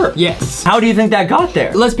on her. Yes. How do you think that got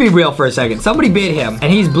there? Let's be real for a second. Somebody bit him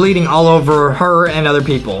and he's bleeding all over her and other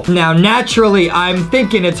people. Now, naturally, I'm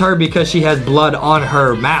thinking it's her because she has blood on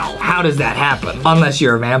her mouth. How does that happen? Unless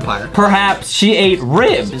you're a vampire. Perhaps she ate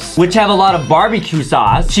ribs, which have a lot of barbecue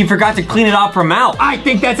sauce. She forgot to clean it off her mouth. I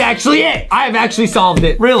think that's actually it. I have actually solved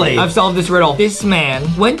it. Really? I've solved this riddle. This man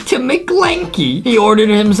went to McLanky. He ordered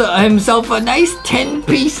himself a nice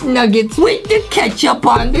 10-piece nuggets with the ketchup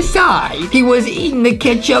on the side. He was eating the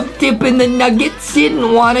ketchup, dipping the nuggets,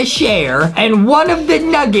 didn't want to share, and one of the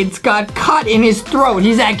nuggets got caught in his throat.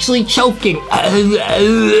 He's actually choking.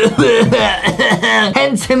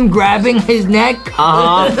 Hence him grabbing his neck.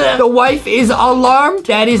 The wife is alarmed.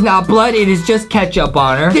 That is not blood, it is just ketchup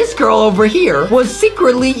on her. This girl over here was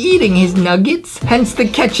secretly eating his nuggets, hence the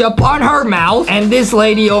ketchup on her mouth. And this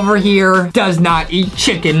lady over here does not eat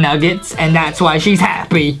chicken nuggets, and that's why she's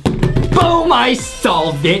happy. Boom, I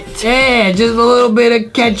solved it. Yeah, just a little bit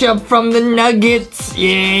of ketchup from the nuggets.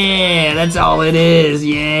 Yeah, that's all it is.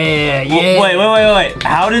 Yeah. Wait.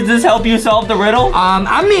 How does this help you solve the riddle?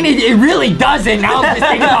 I mean, it really doesn't. Now I'm just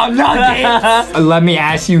thinking about nuggets. Let me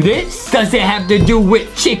ask you this. Does it have to do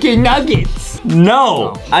with chicken nuggets?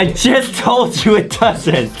 No, I just told you it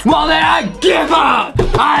doesn't. Well, then I give up.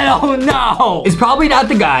 I don't know. It's probably not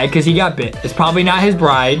the guy, because he got bit. It's probably not his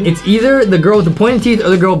bride. It's either the girl with the pointed teeth or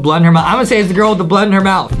the girl with blood in her mouth. I'm gonna say it's the girl with the blood in her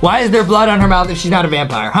mouth. Why is there blood on her mouth if she's not a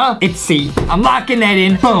vampire, huh? It's C. I'm locking that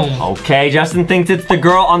in. Boom. Okay, Justin thinks it's the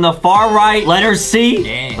girl on the far right, letter C.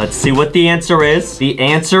 Yeah. Let's see what the answer is. The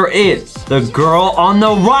answer is the girl on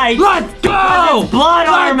the right. Let's go. Blood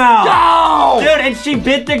on her mouth. Go. Dude, and she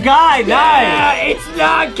bit the guy. Nice. Yeah, it's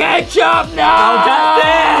not ketchup. No. Oh,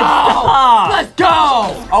 Justin. Stop. Let's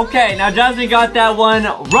go. Okay, now Justin got that one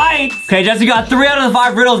right. Okay, Justin got 3 out of the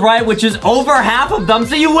 5 riddles right, which is over half of them,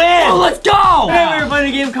 so you win. Oh, let's go. Today we're playing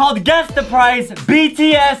a game called Guess the Price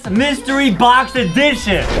BTS Mystery Box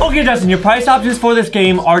Edition. Okay, Justin, your price options for this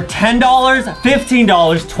game are $10, $15,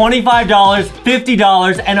 $25,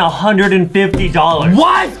 $50, and $150.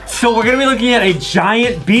 What? So we're gonna be looking at a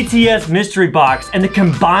giant BTS mystery box, and the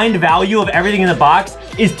combined value of everything in the box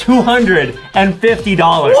is $250.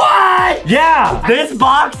 $150. What? Yeah, this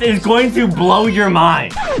box is going to blow your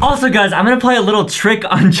mind. Also, guys, I'm gonna play a little trick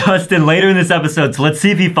on Justin later in this episode, so let's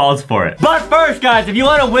see if he falls for it. But first, guys, if you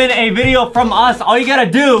wanna win a video from us, all you gotta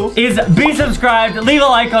do is be subscribed, leave a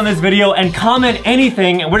like on this video, and comment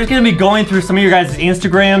anything. And we're just gonna be going through some of your guys'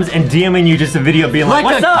 Instagrams and DMing you just a video being like,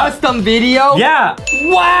 what's up? Like a custom video? Yeah.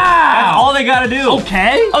 Wow. That's all they gotta do.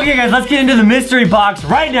 Okay. Okay, guys, let's get into the mystery box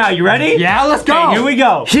right now. You ready? Yeah, let's go. Okay, here we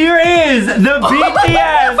go. Here is the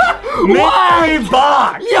BTS mystery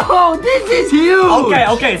box. Yo, this is huge.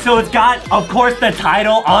 Okay, so it's got, of course, the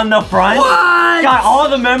title on the front. What? Got all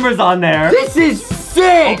the members on there. This is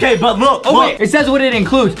sick. Okay, but look, Wait, it says what it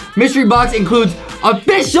includes. Mystery box includes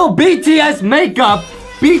official BTS makeup,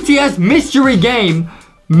 BTS mystery game,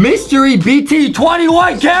 mystery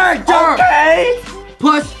BT21 character. Okay.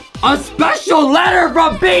 Plus a special letter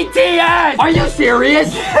from BTS. Are you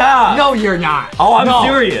serious? Yeah. No, you're not. Oh, I'm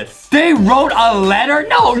serious. They wrote a letter?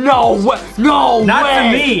 No, no way. Not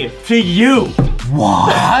to me, to you.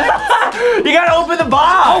 What? You gotta open the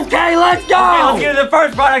box. Okay, let's go. Okay, let's get into the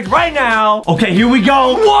first product right now. Okay, here we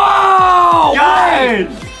go. Whoa! Guys.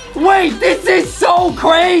 Wait, this is so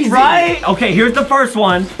crazy. Right? Okay, here's the first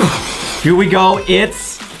one. Here we go.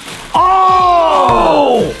 It's...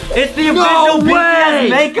 Oh! It's the official BTS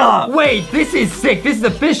makeup. Wait, this is sick. This is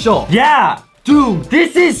official. Yeah. Dude,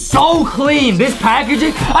 this is so clean. This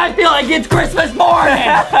packaging, I feel like it's Christmas morning.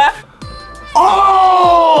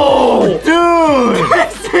 Oh! Dude!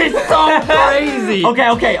 This is so crazy.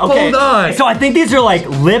 Okay. Hold on. So I think these are like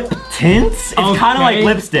lip tints. It's kind of like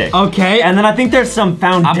lipstick. Okay. And then I think there's some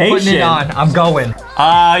foundation. I'm putting it on. I'm going.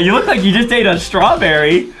 You look like you just ate a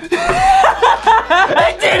strawberry.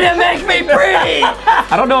 It didn't make me pretty.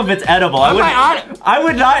 I don't know if it's edible. I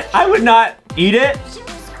would not eat it.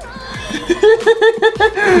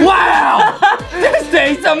 Wow! This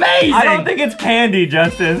tastes amazing! I don't think it's candy,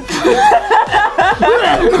 Justin.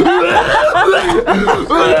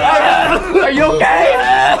 Are you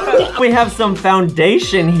okay? We have some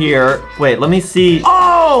foundation here. Wait, let me see.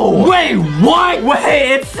 Oh! Wait, what?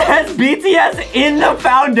 Wait, it says BTS in the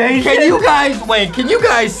foundation. Can you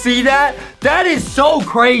guys see that? That is so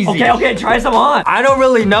crazy. Okay, try some on. I don't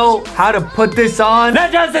really know how to put this on. Now,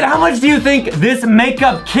 Justin, how much do you think this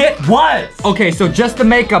makeup kit was? Okay, so just the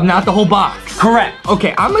makeup, not the whole box. Correct.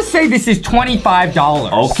 Okay, I'm gonna say this is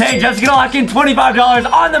 $25. Okay, just gonna lock in $25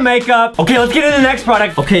 on the makeup. Okay, let's get into the next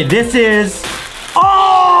product. Okay, this is...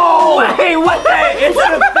 Oh! Wait, it's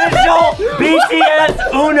an official BTS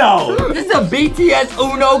Uno. This is a BTS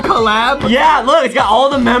Uno collab? Yeah, look, it's got all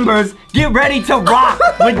the members. Get ready to rock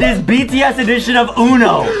with this BTS edition of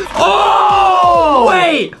Uno. Oh!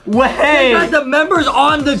 Wait! They got the members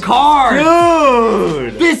on the card.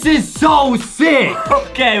 Dude! This is so sick.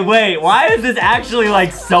 Okay, wait, why is this actually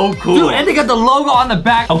like so cool? Dude, and they got the logo on the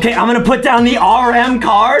back. Okay, I'm gonna put down the RM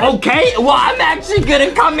card. Okay, well, I'm actually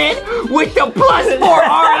gonna come in with the +4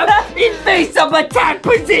 RM in face of attack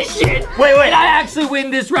position. Wait. And I actually win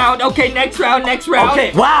this round. Okay, next round.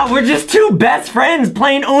 Okay, wow, we're just two best friends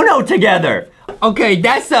playing Uno together. Okay,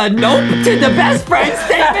 that's a nope to the best friend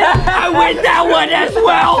statement. I win that one as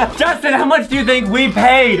well. Justin, how much do you think we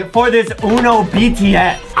paid for this Uno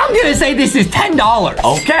BTS? I'm gonna say this is $10.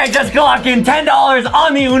 Okay, just go lock in $10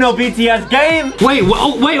 on the Uno BTS game. Wait,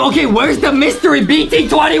 okay, where's the mystery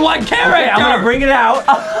BT21 character? Okay, I'm gonna bring it out.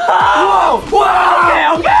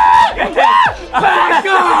 Whoa! Okay. Back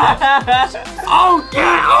up!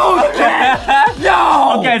 Okay!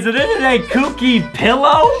 No! Okay, so this is a Kooky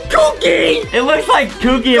pillow. Kooky! It looks like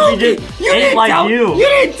Kooky if he just ate like you. You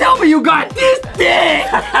didn't tell me you got this dick!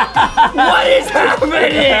 What is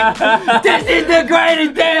happening? This is the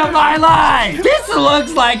greatest day of my life! This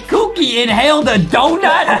looks like Kooky inhaled a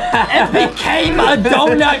donut and became a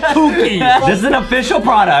donut Kooky. This is an official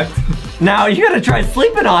product. Now you gotta try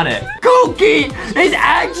sleeping on it. Kooky is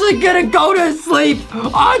actually gonna go to sleep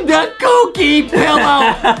on the Kooky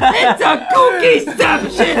pillow. It's a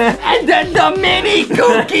Kookyception, and then the mini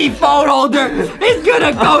Kooky phone holder is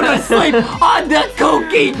gonna go to sleep on the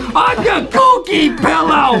Kooky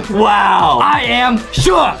pillow. Wow. I am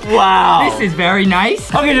shook. Wow. This is very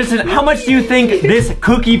nice. Okay, Justin, how much do you think this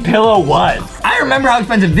Kooky pillow was? I remember how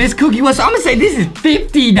expensive this Kooky was, so I'm gonna say this is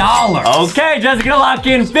 $50. Okay, just gonna lock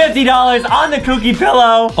in $50 on the Kooky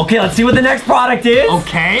pillow. Okay, let's see what the next product is.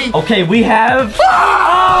 Okay. Okay, we have...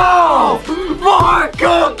 Oh! More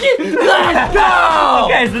Kooky! Let's go!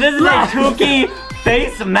 Okay, so this is a Kooky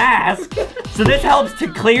face mask. So this helps to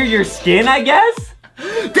clear your skin, I guess?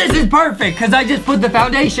 This is perfect, because I just put the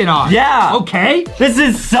foundation on. Yeah. Okay. This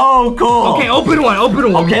is so cool. Okay, open one,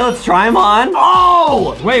 open one. Okay, let's try them on.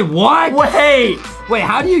 Oh! Wait, what? Wait,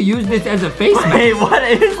 how do you use this as a face mask? Wait, what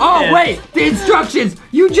is this? Oh, wait, the instructions.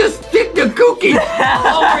 You just stick the cookies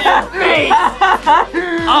all over your face.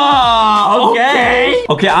 Oh, okay.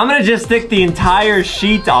 Okay, I'm gonna just stick the entire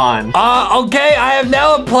sheet on. Okay, I have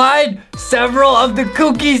now applied several of the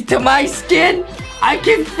cookies to my skin. I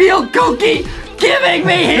can feel Cookie giving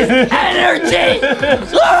me his energy.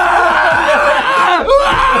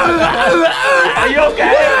 Are you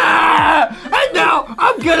okay? And now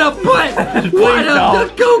I'm gonna put one of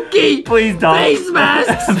the Cookie face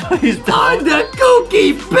masks on the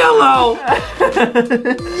Cookie pillow.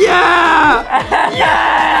 Yeah!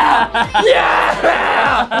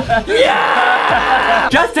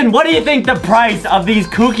 Justin, what do you think the price of these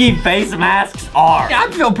Cookie face masks are? I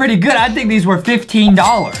feel pretty good. I think these were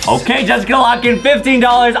 $15. Okay, just gonna lock in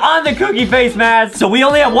 $15 on the Cookie face mask. So we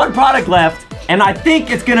only have one product left, and I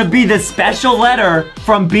think it's gonna be the special letter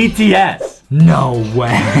from BTS. No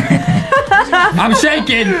way. I'm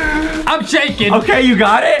shaking. I'm shaking. Okay, you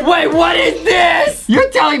got it? Wait, what is this? You're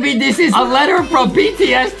telling me this is a letter from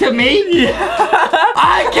BTS to me? Yeah.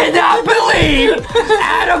 I cannot believe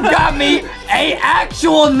Adam got me an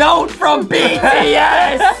actual note from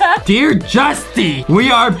BTS. Dear Justy,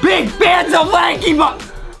 we are big fans of LankyBox.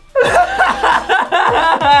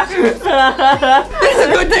 It's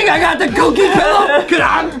a good thing I got the Cookie pillow, cause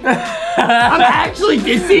I'm actually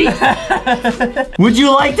dizzy. Would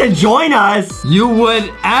you like to join us? You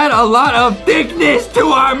would add a lot of thickness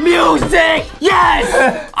to our music.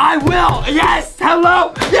 Yes, I will. Yes,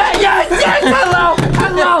 hello. Yes, hello,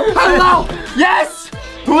 hello. Yes.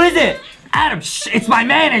 Who is it? Adam, it's my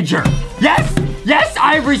manager. Yes,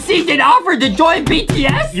 I received an offer to join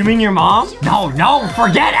BTS. You mean your mom? No,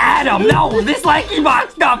 forget Adam. No, this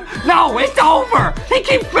LankyBox stuff. No, it's over. He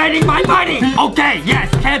keeps spending my money. Okay, yes,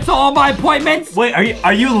 cancel all my appointments. Wait,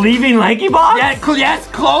 are you leaving LankyBox? Yes,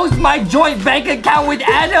 close my joint bank account with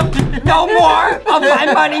Adam. No more of my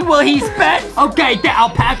money will he spend. Okay, I'll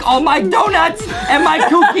pack all my donuts and my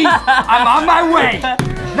cookies. I'm on my way.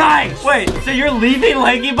 Nice. Wait, so you're leaving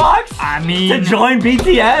LankyBox? I mean, to join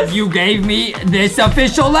BTS? You gave me this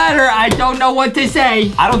official letter. I don't know what to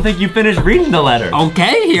say. I don't think you finished reading the letter.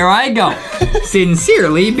 Okay, here I go.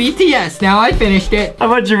 Sincerely, BTS. Now I finished it. How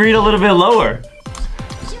about you read a little bit lower?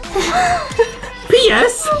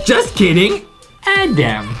 P.S. Just kidding.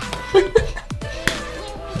 Adam.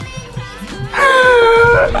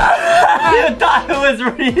 You thought it was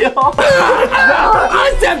real.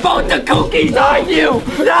 I said both the cookies on you.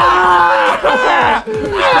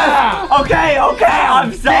 Okay,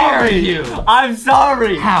 I'm sorry. I'm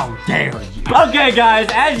sorry. How dare you? Okay, guys,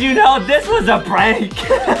 as you know, this was a prank.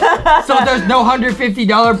 So there's no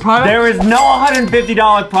 $150 product? There is no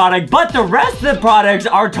 $150 product, but the rest of the products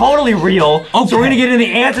are totally real. Okay. So we're gonna get into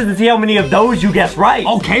the answers and see how many of those you guessed right.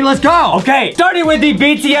 Okay, let's go. Okay, starting with the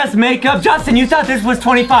BTS makeup. Justin, you thought this was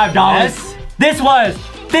 $25. Yes. This was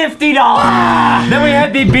 $50. Then we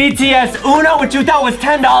had the BTS Uno, which you thought was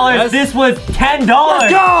 $10. Yes. This was $10.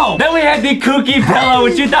 Let's go. Then we had the Cookie Pillow,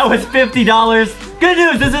 which you thought was $50. Good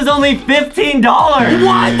news, this is only $15.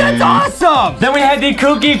 What? That's awesome. Then we had the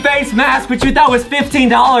Cookie Face Mask, which you thought was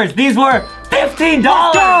 $15. These were $15.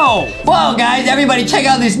 Go! Whoa, guys, everybody check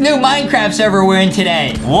out this new Minecraft server we're in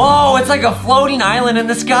today. Whoa, it's like a floating island in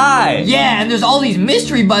the sky. Yeah, and there's all these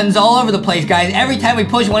mystery buttons all over the place, guys. Every time we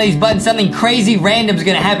push one of these buttons, something crazy random is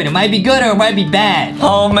gonna happen. It might be good or it might be bad.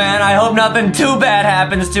 Oh, man, I hope nothing too bad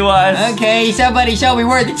happens to us. Okay, somebody show me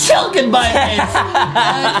where the chilkin button is.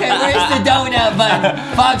 Okay, where's the donut button?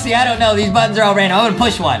 Foxy, I don't know. These buttons are all random. I'm gonna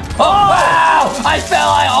push one. Oh, wow! I fell.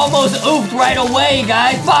 I almost oofed right away,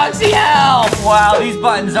 guys. Foxy, help! Wow, these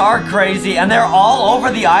buttons are crazy, and they're all over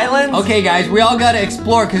the island? Okay, guys, we all gotta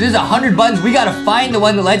explore, because there's 100 buttons. We gotta find the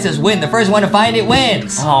one that lets us win. The first one to find it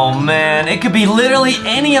wins. Oh, man, it could be literally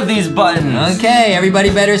any of these buttons. Okay, everybody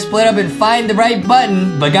better split up and find the right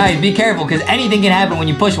button. But guys, be careful, because anything can happen when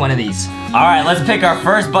you push one of these. All right, let's pick our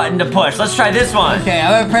first button to push. Let's try this one. Okay,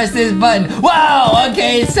 I'm gonna press this button. Wow,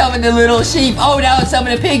 okay, it's summoned the little sheep. Oh, now it's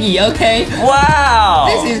summoned a piggy, okay. Wow.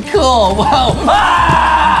 This is cool, whoa.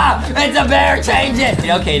 Ah! It's a bear, change it.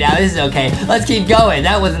 Okay, now this is okay. Let's keep going.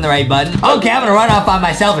 That wasn't the right button. Okay, I'm gonna run off by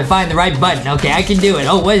myself and find the right button. Okay, I can do it.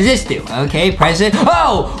 Oh, what does this do? Okay, press it.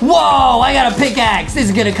 Oh, whoa, I got a pickaxe. This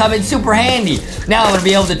is gonna come in super handy. Now I'm gonna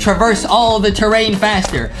be able to traverse all the terrain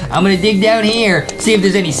faster. I'm gonna dig down here, see if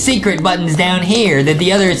there's any secret buttons down here that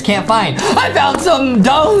the others can't find. I found some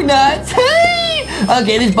donuts.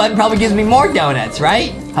 Okay, this button probably gives me more donuts,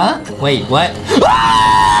 right? Huh? Wait, what?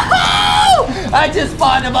 I just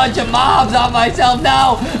spawned a bunch of mobs on myself.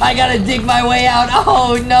 No, I gotta dig my way out.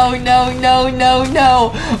 Oh, no, no, no, no,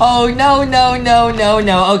 no. Oh, no, no, no, no,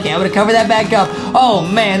 no. Okay, I'm gonna cover that back up. Oh,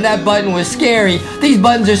 man, that button was scary. These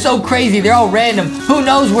buttons are so crazy. They're all random. Who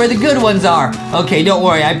knows where the good ones are? Okay, don't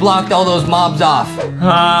worry. I blocked all those mobs off.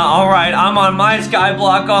 All right. I'm on my sky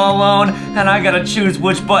block all alone, and I gotta choose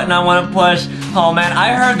which button I want to push. Oh, man,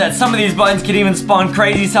 I heard that some of these buttons could even spawn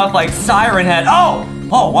crazy stuff like Siren Head.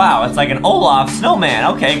 Oh, wow, it's like an Olaf snowman.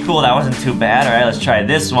 Okay, cool, that wasn't too bad. All right, let's try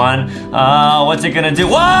this one. What's it gonna do?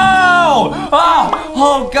 Whoa!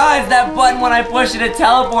 Oh, guys, that button, when I pushed it, it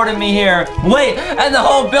teleported me here. Wait, and the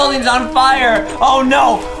whole building's on fire. Oh,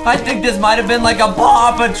 no, I think this might have been like a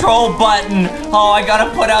Paw Patrol button. Oh, I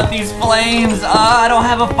gotta put out these flames. I don't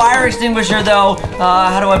have a fire extinguisher, though.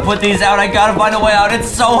 How do I put these out? I gotta find a way out. It's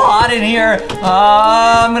so hot in here.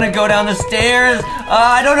 I'm gonna go down the stairs.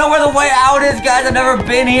 I don't know where the way out is, guys. I've never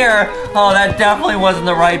been here. Oh, that definitely wasn't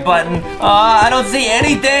the right button. I don't see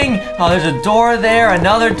anything. Oh, there's a door there,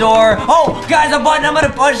 another door. Oh, guys, a button. I'm gonna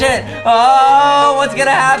push it. Oh, what's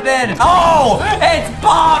gonna happen? Oh, it's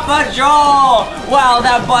Paw Patrol. Wow,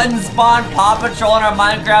 that button spawned Paw Patrol on our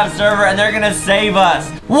Minecraft server, and they're gonna save us.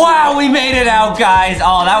 Wow, we made it out, guys.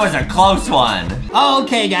 Oh, that was a close one.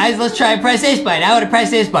 Okay, guys, let's try and press this button. I want to press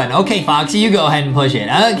this button. Okay, Foxy, you go ahead and push it.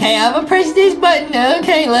 Okay, I'm gonna press this button.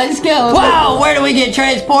 Okay, let's go. Wow, where do we get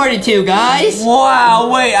transported to, guys? Wow,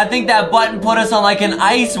 wait, I think that button put us on like an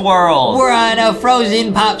ice world. We're on a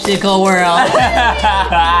frozen popsicle world.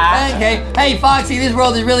 Okay, hey, Foxy, this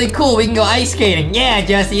world is really cool. We can go ice skating. Yeah,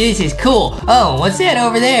 Justy, this is cool. Oh, what's that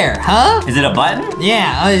over there, huh? Is it a button?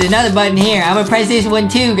 Yeah, there's another button here. I'm gonna press this one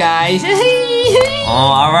too, guys. Oh,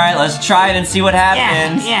 all right, let's try it and see what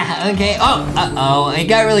happens. Yeah, okay. Oh, uh-oh, it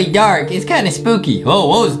got really dark. It's kind of spooky. Oh,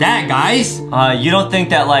 what was that, guys? You don't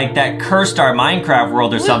think that, like, that cursed our Minecraft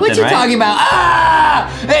world or something, right? What you talking about? Ah!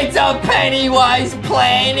 It's a Pennywise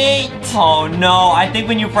planet! Oh, no, I think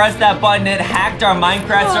when you pressed that button, it hacked our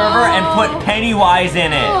Minecraft server and put Pennywise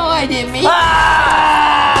in it. Oh, I didn't mean...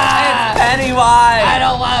 Ah! It's Pennywise! I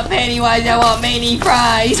don't want Pennywise, I want mini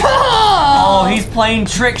fries. Oh, he's playing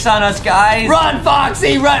tricks on us, guys. Run,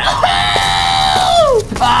 Foxy, run!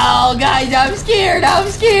 Oh, guys, I'm scared.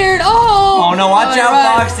 Oh no, watch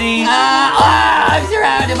out, Foxy. I'm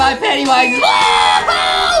surrounded by Pennywise.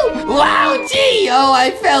 Wow, gee. Oh,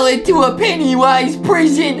 I fell into a Pennywise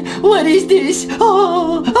prison. What is this?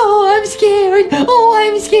 Oh, I'm scared. Oh,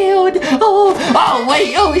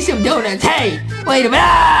 wait. Oh, it's some donuts. Hey, wait a minute.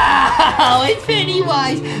 Oh, it's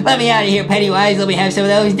Pennywise. Let me out of here, Pennywise. Let me have some of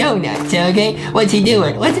those donuts, okay? What's he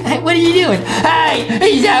doing? What are you doing? Hey,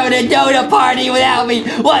 he's having a donut party without me.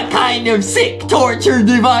 What kind of sick torture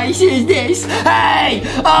device is this? Hey!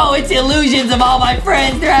 Oh, it's illusions of all my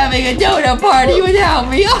friends. They're having a donut party without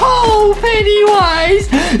me. Oh, Pennywise!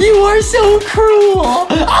 You are so cruel.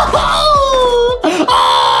 Oh!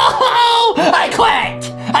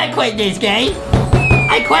 I quit this game.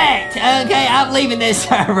 I quit. Okay, I'm leaving this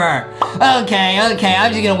server. Okay, I'm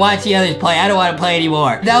just gonna watch the others play. I don't want to play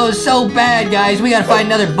anymore. That was so bad, guys. We gotta find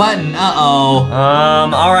another button. Uh-oh.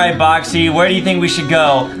 All right, Boxy, where do you think we should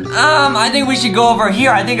go? I think we should go over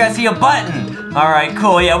here. I think I see a button. All right,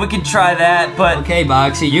 cool. Yeah, we can try that, but... Okay,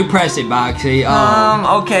 Boxy, you press it, Boxy.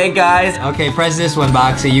 Okay, guys. Okay, press this one,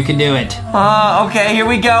 Boxy. You can do it. Okay, here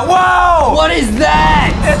we go. Whoa! What is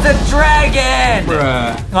that? It's a dragon!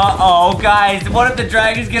 Bruh. Uh-oh, guys. What if the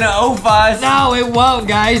dragon's gonna oof us? No, it won't,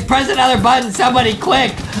 guys. Press another button. Somebody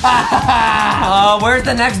quick. Where's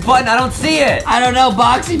the next button? I don't see it. I don't know,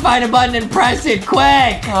 Boxy. Find a button and press it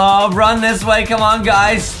quick. Run this way. Come on,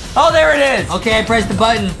 guys. Oh, there it is. Okay, I pressed the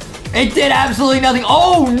button. It did absolutely nothing.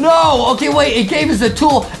 Oh, no. Okay, wait. It gave us a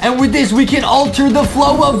tool, and with this, we can alter the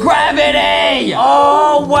flow of gravity.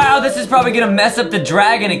 Oh, wow. This is probably going to mess up the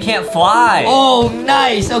dragon. It can't fly. Oh,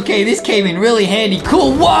 nice. Okay, this came in really handy.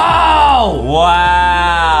 Cool. Wow.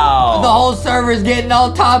 Wow. The whole server's getting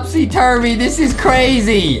all topsy-turvy. This is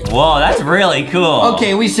crazy. Whoa, that's really cool.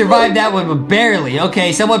 Okay, we survived that one, but barely.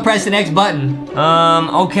 Okay, someone press the next button.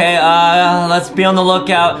 Okay, let's be on the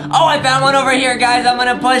lookout. Oh, I found one over here, guys. I'm going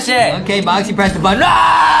to push it. Okay, Boxy, press the button.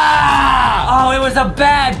 Ah! Oh, it was a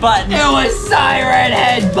bad button. It was Siren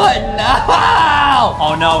Head button.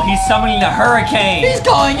 Oh no, he's summoning the hurricane. He's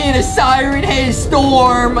calling in a Siren Head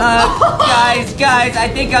storm. Guys, I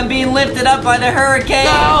think I'm being lifted up by the hurricane.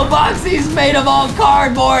 No, Boxy's made of all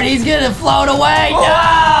cardboard. He's gonna float away.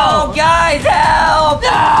 No, guys, help.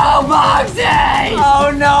 No, Boxy.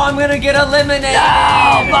 Oh no, I'm gonna get eliminated.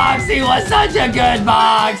 No, Boxy was such a good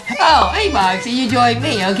box. Oh, hey, Boxy, you joined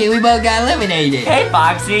me. Okay, we both got eliminated. Hey,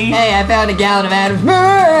 Foxy. Hey, I found a gallon of Adam's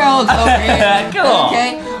milk over here. Cool.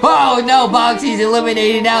 Okay. Oh no, Boxy's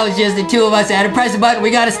eliminated now. It's just the two of us. Adam, press the button. We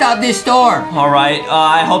gotta stop this storm. All right,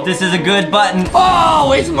 I hope this is a good button.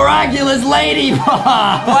 Oh, it's Miraculous Ladybug.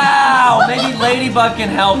 Wow, maybe Ladybug can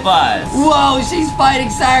help us. Whoa, she's fighting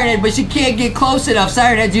Siren Head, but she can't get close enough.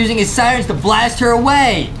 Siren Head's using his sirens to blast her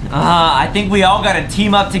away. I think we all gotta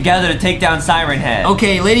team up together to take down Siren Head.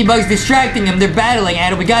 Okay, Ladybug's distracting them. They're battling,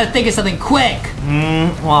 Adam. We gotta think of something quick.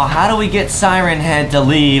 Well, how do we get Siren Head to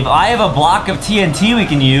leave? I have a block of TNT we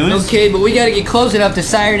can use. Okay, but we gotta get close enough to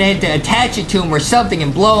Siren Head to attach it to him or something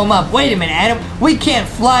and blow him up. Wait a minute, Adam. We can't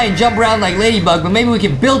fly and jump around like Ladybug, but maybe we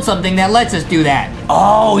can build something that lets us do that.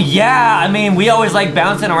 Oh, yeah. I mean, we always like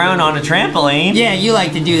bouncing around on a trampoline. Yeah, you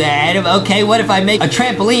like to do that, Adam. Okay, what if I make a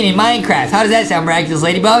trampoline in Minecraft? How does that sound, Miraculous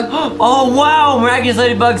Ladybug? Oh, wow. Miraculous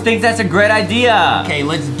Ladybug thinks that's a great idea. Okay,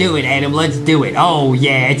 let's do it, Adam. Let's do it. Oh,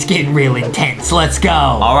 yeah, it's getting real intense. Let's go.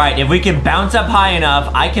 All right, if we can bounce up high enough,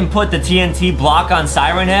 I can put the TNT block on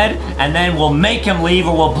Siren Head, and then we'll make him leave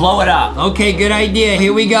or we'll blow it up. Okay, good idea.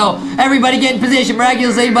 Here we go. Everybody get in position.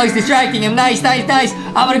 Miraculous Ladybug's distracting him. Nice, nice, nice.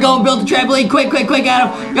 I'm gonna go and build the trampoline. Quick, quick, quick, Adam.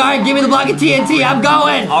 All right, give me the block of TNT. I'm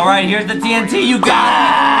going. All right, here's the TNT. You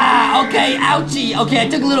got it. Okay, ouchie. Okay, I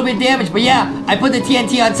took a little bit of damage, but yeah, I put the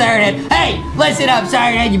TNT on Siren Head. Hey, listen up,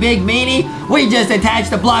 Siren Head, you big meanie. We just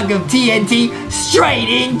attached a block of TNT straight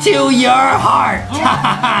into your heart.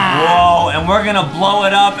 Whoa, and we're gonna blow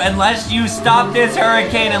it up unless you stop this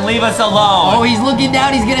hurricane and leave us alone. Oh, he's looking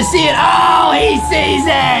down. He's gonna see it. Oh, he sees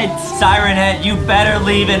it. Siren Head, you better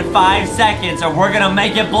leave in 5 seconds or we're gonna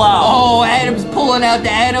make it blow. Oh, Adam's pulling out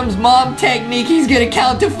the Adam's mom technique. He's gonna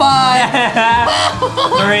count to 5.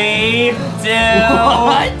 3, 2,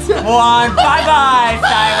 What? 1. Bye-bye,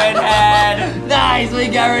 Siren Head. Nice, we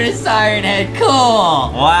got rid of Siren Head. Cool.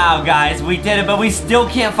 Wow, guys, we did it, but we still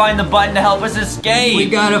can't find the button to help us escape. We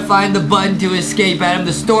gotta find the button to escape, Adam.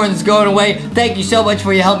 The storm's going away. Thank you so much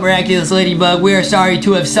for your help, Miraculous Ladybug. We are sorry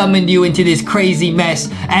to have summoned you into this crazy mess.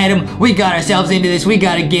 Adam, we got ourselves into this. We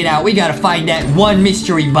gotta get out. We gotta find that one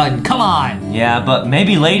mystery button. Come on. Yeah, but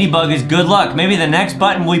maybe Ladybug is good luck. Maybe the next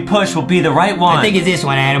button we push will be the right one. I think it's this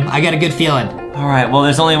one, Adam. I got a good feeling. All right, well,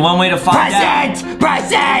 there's only one way to find out. Press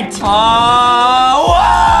it! Oh,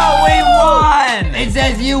 whoa, we won! It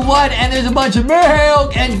says you won, and there's a bunch of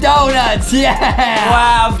milk and donuts. Yeah!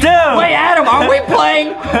 Wow, dude! Wait, Adam, are we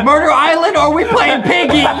playing Murder Island or are we playing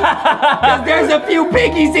Piggy? Because there's a few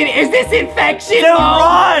piggies in it. Is this infection? Dude,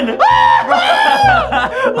 run!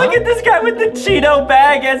 Look at this guy with the Cheeto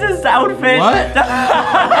bag as his outfit. What?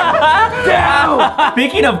 Dude!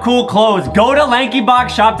 Speaking of cool clothes, go to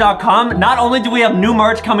LankyBoxShop.com. Not only do we have new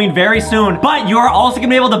merch coming very soon, but you are also gonna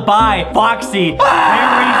be able to buy Foxy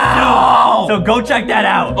very soon. So go check that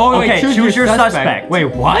out. Oh, okay, wait, choose your suspect. Wait,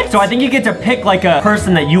 what? So I think you get to pick like a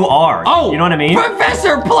person that you are. Oh, you know what I mean?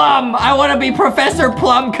 Professor Plum. I want to be Professor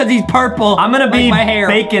Plum because he's purple. I'm gonna be my hair.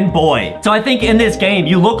 Bacon Boy. So I think in this game,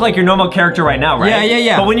 you look like your normal character right now, right?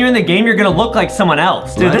 Yeah. But when you're in the game, you're gonna look like someone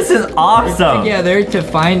else. Dude, this is awesome. Together to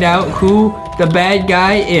find out who the bad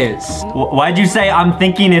guy is. Why'd you say I'm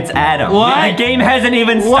thinking it's Adam? What? The game hasn't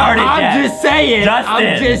even started yet. I'm just saying.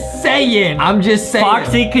 Justin. I'm just saying.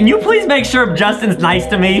 Foxy, can you please make sure Justin's nice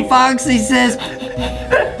to me? Foxy says,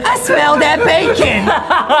 I smell that bacon.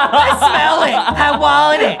 I smell it. I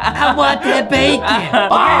want it. I want that bacon.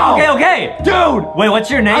 Okay. Dude. Wait, what's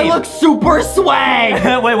your name? I look super swag.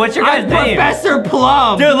 Wait, what's your guy's name? Professor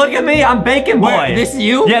Plum. Dude, look at me. I'm Bacon Boy. Wait, this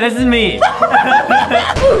you? Yeah, this is me.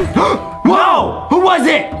 Whoa! Who was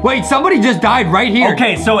it? Wait, somebody just died right here.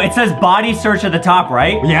 Okay, so it says body search at the top,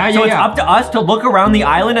 right? Yeah. So it's up to us to look around the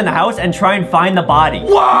island and the house and try and find the body.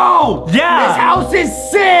 Whoa! Yeah! This house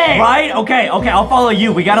is sick! Right? Okay, I'll follow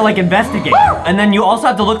you. We gotta like investigate. And then you also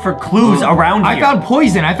have to look for clues around here. I found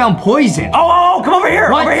poison. Oh, come over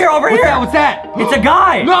here. What? Over here. What's that? It's a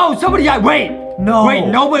guy. No, somebody died. Wait. No.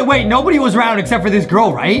 Wait, nobody was around except for this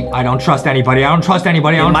girl, right? I don't trust anybody. It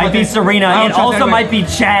might be Serena. It also might be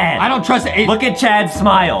Chad. I don't trust it. Look at Chad's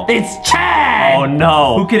smile. It's Chad! Oh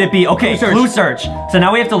no. Who could it be? Okay, clue search. So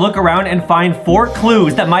now we have to look around and find 4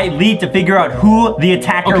 clues that might lead to figure out who the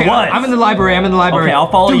attacker was. I'm in the library. Okay, I'll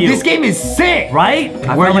follow you. This game is sick. Right?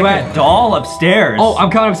 Where are you like at? A doll upstairs. Oh, I'm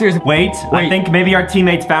coming upstairs. Wait, I think maybe our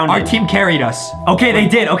teammates found it. Our team carried us. Okay, they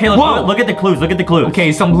did. Okay, look at the clues.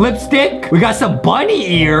 Okay, some lipstick. We got some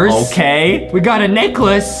bunny ears. Okay. We got a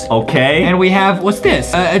necklace. Okay. And we have, what's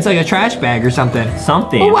this? It's like a trash bag or something.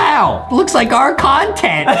 Something. Oh, wow. Looks like our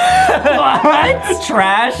content. What?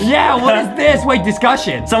 Trash? Yeah, what is this? Wait,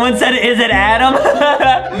 discussion. Someone said, is it Adam?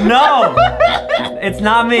 No. It's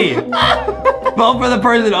not me. Vote for the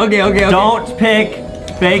person. Okay. Don't pick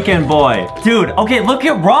Bacon boy. Dude, okay, look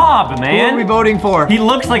at Rob, man. Who are we voting for? He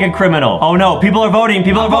looks like a criminal. Oh no, people are voting.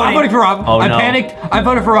 People are voting. I'm voting for Rob. Oh, I no. panicked. I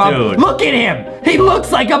voted for Rob. Dude. Look at him. He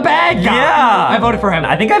looks like a bad guy. Yeah. I voted for him.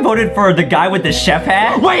 I think I voted for the guy with the chef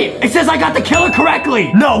hat. Wait, it says I got the killer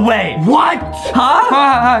correctly. No way. What?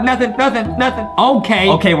 Huh? Nothing. Okay.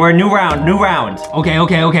 Okay, we're new round.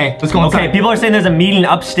 Okay. Let's go inside. Okay, people are saying there's a meeting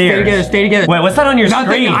upstairs. Stay together. Wait, what's that on your Nothing.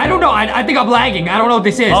 screen? I don't know. I think I'm lagging. I don't know what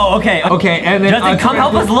this is. Oh, okay. Okay, and then Justin, come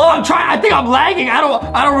help us look. I'm trying. I think I'm lagging. I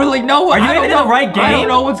don't really know. Are you even in the right game? I don't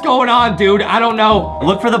know what's going on, dude. I don't know.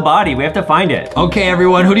 Look for the body. We have to find it. Okay,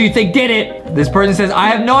 everyone. Who do you think did it? This person says, I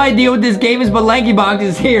have no idea what this game is, but LankyBox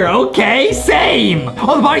is here. Okay, same.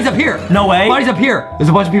 Oh, the body's up here. No way. The body's up here. There's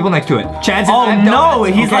a bunch of people next to it. Chad says, Oh I have no,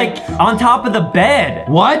 donuts. he's Okay. like on top of the bed.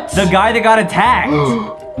 What? The guy that got attacked.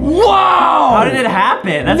 Whoa! How did it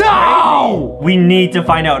happen? That's No! crazy. We need to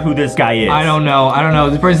find out who this guy is. I don't know.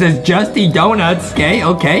 This person says, just eat donuts.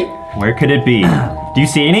 Okay. Where could it be? Do you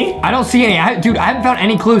see any? I don't see any. Dude, I haven't found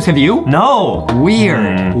any clues. Have you? No.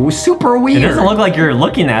 Weird. Super weird. It doesn't look like you're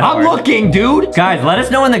looking at it. I'm looking, dude. Guys, let us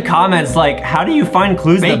know in the comments, like, how do you find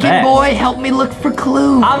clues the Bacon best? boy, help me look for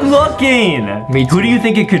clues. I'm looking. Me too. Who do you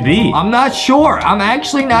think it could be? I'm not sure. I'm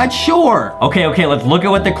actually not sure. Okay, let's look at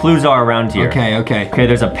what the clues are around here. Okay. Okay,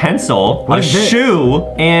 there's a pencil, What a is this? shoe,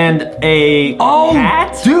 and a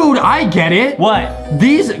hat? Dude, I get it. What?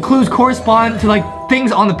 These clues correspond to like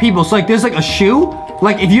things on the people. So like there's like a shoe.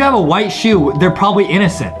 Like if you have a white shoe, they're probably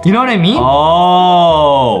innocent. You know what I mean?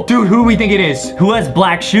 Oh. Dude, who do we think it is? Who has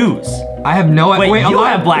black shoes? I have no idea. Wait, you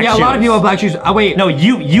have black Yeah, a lot of shoes. people have black shoes. Wait. No,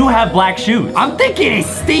 you have black shoes. I'm thinking it's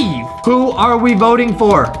Steve. Who are we voting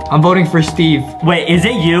for? I'm voting for Steve. Wait, is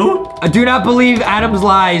it you? I do not believe Adam's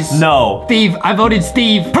lies. No. Steve, I voted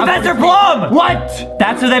Steve. Professor Plum! What?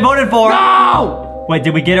 That's who they voted for. No! Wait,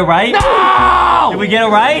 did we get it right? No! Did we get it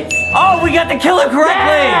right? Oh, we got the killer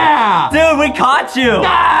correctly! Yeah! Dude, we caught you!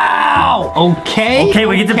 No! Okay. Okay,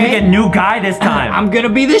 we get to pick a new guy this time. I'm gonna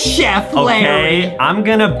be the chef, Larry. Okay, I'm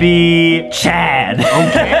gonna be Chad.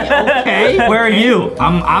 Okay. Where are you?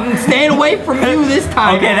 I'm staying away from you this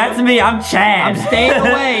time. Okay, that's me. I'm Chad. I'm staying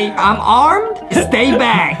away. I'm armed. Stay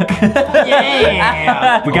back.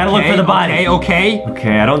 Yeah. We gotta look for the body. Okay.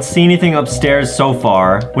 Okay, I don't see anything upstairs so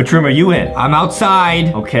far. Which room are you in? I'm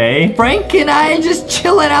outside. Okay. Frank and I are just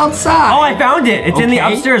chilling outside. Oh, I found it. It's in the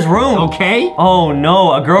Okay. upstairs room. Okay. Oh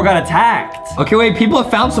no, a girl got attacked. Okay, wait, people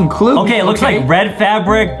have found some clues. Okay, it looks like red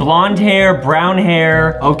fabric, blonde hair, brown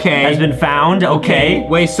hair. Okay. Has been found. Okay.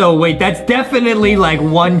 Wait, that's definitely like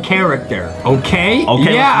one character. Okay.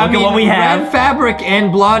 Okay, Yeah, let's look at what we have. Red fabric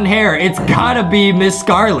and blonde hair. It's gotta be Miss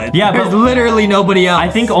Scarlet. Yeah, There's but literally nobody else. I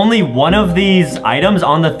think only one of these items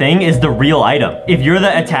on the thing is the real item. If you're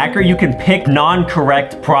the attacker, you can pick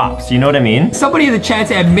non-correct props. You know what I mean? somebody in the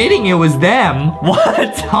chat's admitting it was them.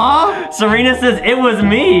 What? Huh? Serena says it was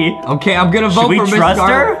me. Okay, I'm gonna vote Should we for Miss trust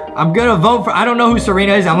Scarlet. her? I'm gonna vote for. I don't know who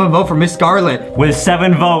Serena is. I'm gonna vote for Miss Scarlet. With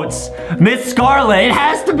 7 votes. Miss Scarlet. It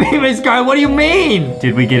has to be Miss Scarlet. What do you mean?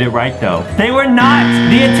 Did we get it right though? They were not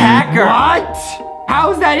the attacker. What?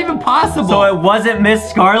 How is that even possible? So it wasn't Miss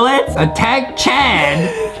Scarlet? Attack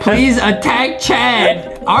Chad. Please attack Chad.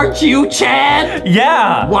 Aren't you Chad?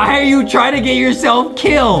 Yeah. Why are you trying to get yourself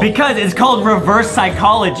killed? Because it's called reverse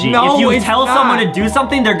psychology. No, if you it's tell not. someone to do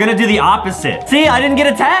something, they're gonna do the opposite. See, I didn't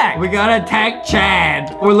get attacked. We gotta attack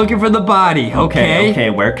Chad. We're looking for the body, okay? Okay,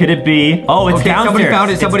 where could it be? Oh, it's Okay, downstairs. somebody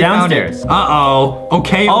found it. Somebody it's found downstairs. it. Uh-oh.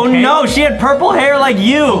 Okay, Oh okay. no, she had purple hair like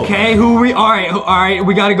you. Okay, who we? All right.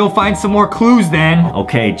 We gotta go find some more clues then.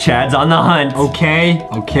 Okay, Chad's on the hunt.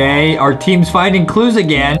 Okay. Our team's finding clues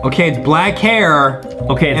again. Okay, it's black hair.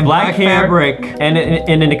 Okay, it's and black hair fabric. and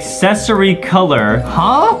in an accessory color.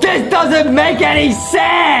 Huh? This doesn't make any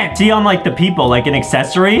sense. See on like the people, like an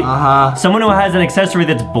accessory? Uh-huh. Someone who has an accessory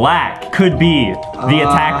that's black could be the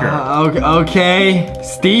attacker. Okay.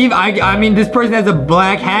 Steve, I mean, this person has a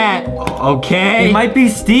black hat. Okay. It might be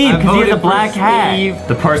Steve I because he has a voted for black hat. Steve.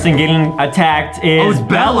 The person getting attacked is it's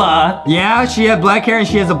Bella. Yeah, she had black hair and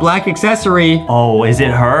she has a black accessory. Oh, is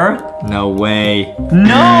it her? No way.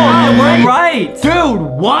 No, we're right. Dude,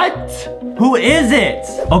 what? Who is it?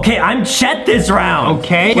 Okay, I'm Chet this round.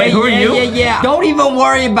 Okay. Wait, who are you? Yeah. Don't even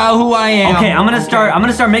worry about who I am. Okay, I'm gonna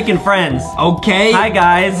start making friends. Okay. Hi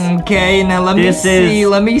guys. Okay, now let me This see. is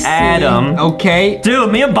Let me see. Adam. Okay.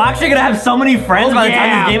 Dude, me and Box are gonna have so many friends by the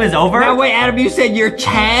time this game is over. Now wait, Adam, you said you're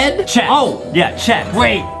Chad? Chet. Oh. Yeah, Chet.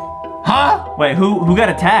 Wait. Huh? Wait, who got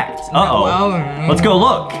attacked? Uh-oh. Well, let's go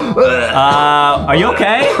look. Are you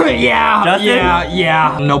okay? Yeah, Justin?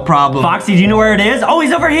 yeah. No problem. Foxy, do you know where it is? Oh,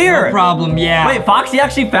 he's over here. No problem, yeah. Wait, Foxy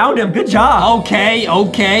actually found him. Good job. Okay.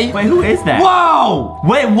 Wait, who is that? Whoa!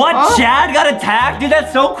 Wait, what? Huh? Chad got attacked? Dude,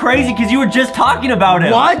 that's so crazy because you were just talking about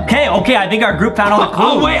him. What? Okay, I think our group found all the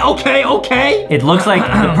clues. Oh, wait, okay. It looks like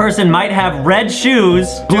the person might have red shoes.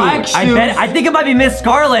 Dude, Black shoes. I think it might be Miss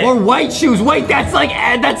Scarlet. Or white shoes. Wait, that's like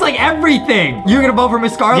everything. You're gonna vote for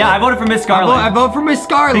Miss Scarlet? Yeah, I voted for Miss Scarlet. I vote for Miss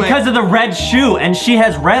Scarlet. Because of the red shoe, and she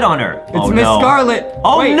has red on her. It's Miss Scarlet.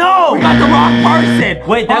 Oh, wait, no! We got the wrong person.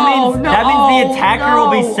 Wait, that means the attacker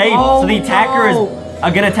will be safe. So the attacker is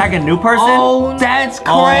gonna attack a new person? Oh, that's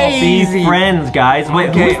crazy. Oh, be friends, guys. Wait,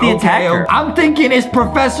 who's the attacker? I'm thinking it's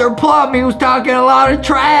Professor Plum. He was talking a lot of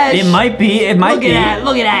trash. It might be.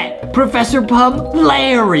 Look at that. Professor Plum,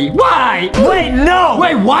 Larry. Why? Wait, no.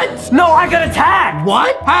 Wait, what? No, I got attacked.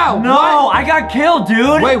 What? How? No, what? I got killed,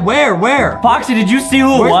 dude. Wait, where? Foxy, did you see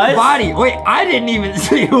who it Where's was? the body? Wait, I didn't even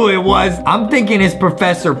see who it was. I'm thinking it's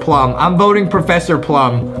Professor Plum. I'm voting Professor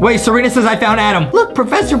Plum. Wait, Serena says I found Adam. Look,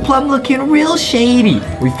 Professor Plum looking real shady.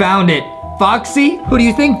 We found it. Foxy, who do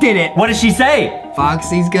you think did it? What did she say?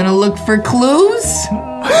 Foxy's gonna look for clues.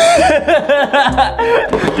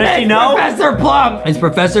 Does she know? Professor Plum. It's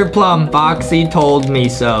Professor Plum. Foxy told me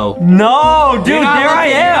so. No, dude, there I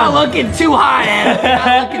am. You're not looking too hot, Adam. You're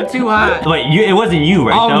not looking too hot. Wait, it wasn't you,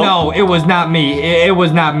 right? Oh, no, it was not me. It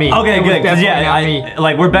was not me. Okay, it good. Was Yeah, me.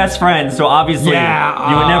 like we're best friends, so obviously you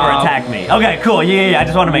would never attack me. Okay, cool. Yeah. I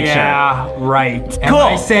just want to make sure. Yeah, right. Cool.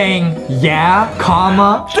 Am I saying yeah,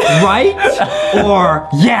 comma, right? Or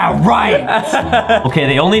yeah, right? Okay,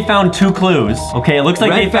 they only found 2 clues. Okay, it looks like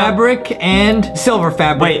Red they found fabric and silver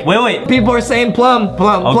fabric. Wait. People are saying plum.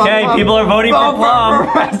 Okay, plum. people are voting for Plum.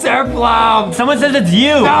 Professor Plum. Someone says it's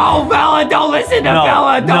you. No, Bella, don't listen to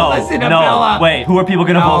Bella. Don't listen to Bella. Wait, who are people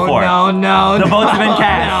gonna vote for? No. The votes have been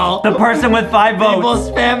cast. The person with 5 votes. People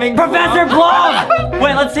spamming Professor Plum.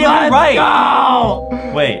 Wait, let's see if I'm right. Let's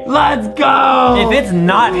go. Wait. Let's go. If it's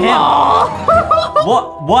not him.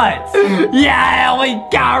 What? Yeah, we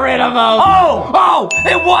got rid of him. Oh,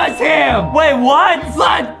 it was him. Wait, what?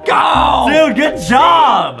 Let's go. Dude, good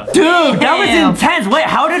job. Dude, that was intense. Wait,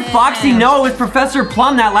 how did Foxy know it was Professor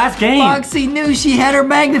Plum that last game? Foxy knew. She had her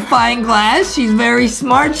magnifying glass. She's very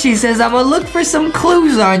smart. She says, I'm gonna look for some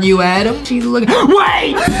clues on you, Adam. She's looking.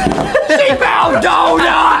 Wait! She found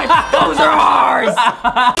donuts! Those are ours!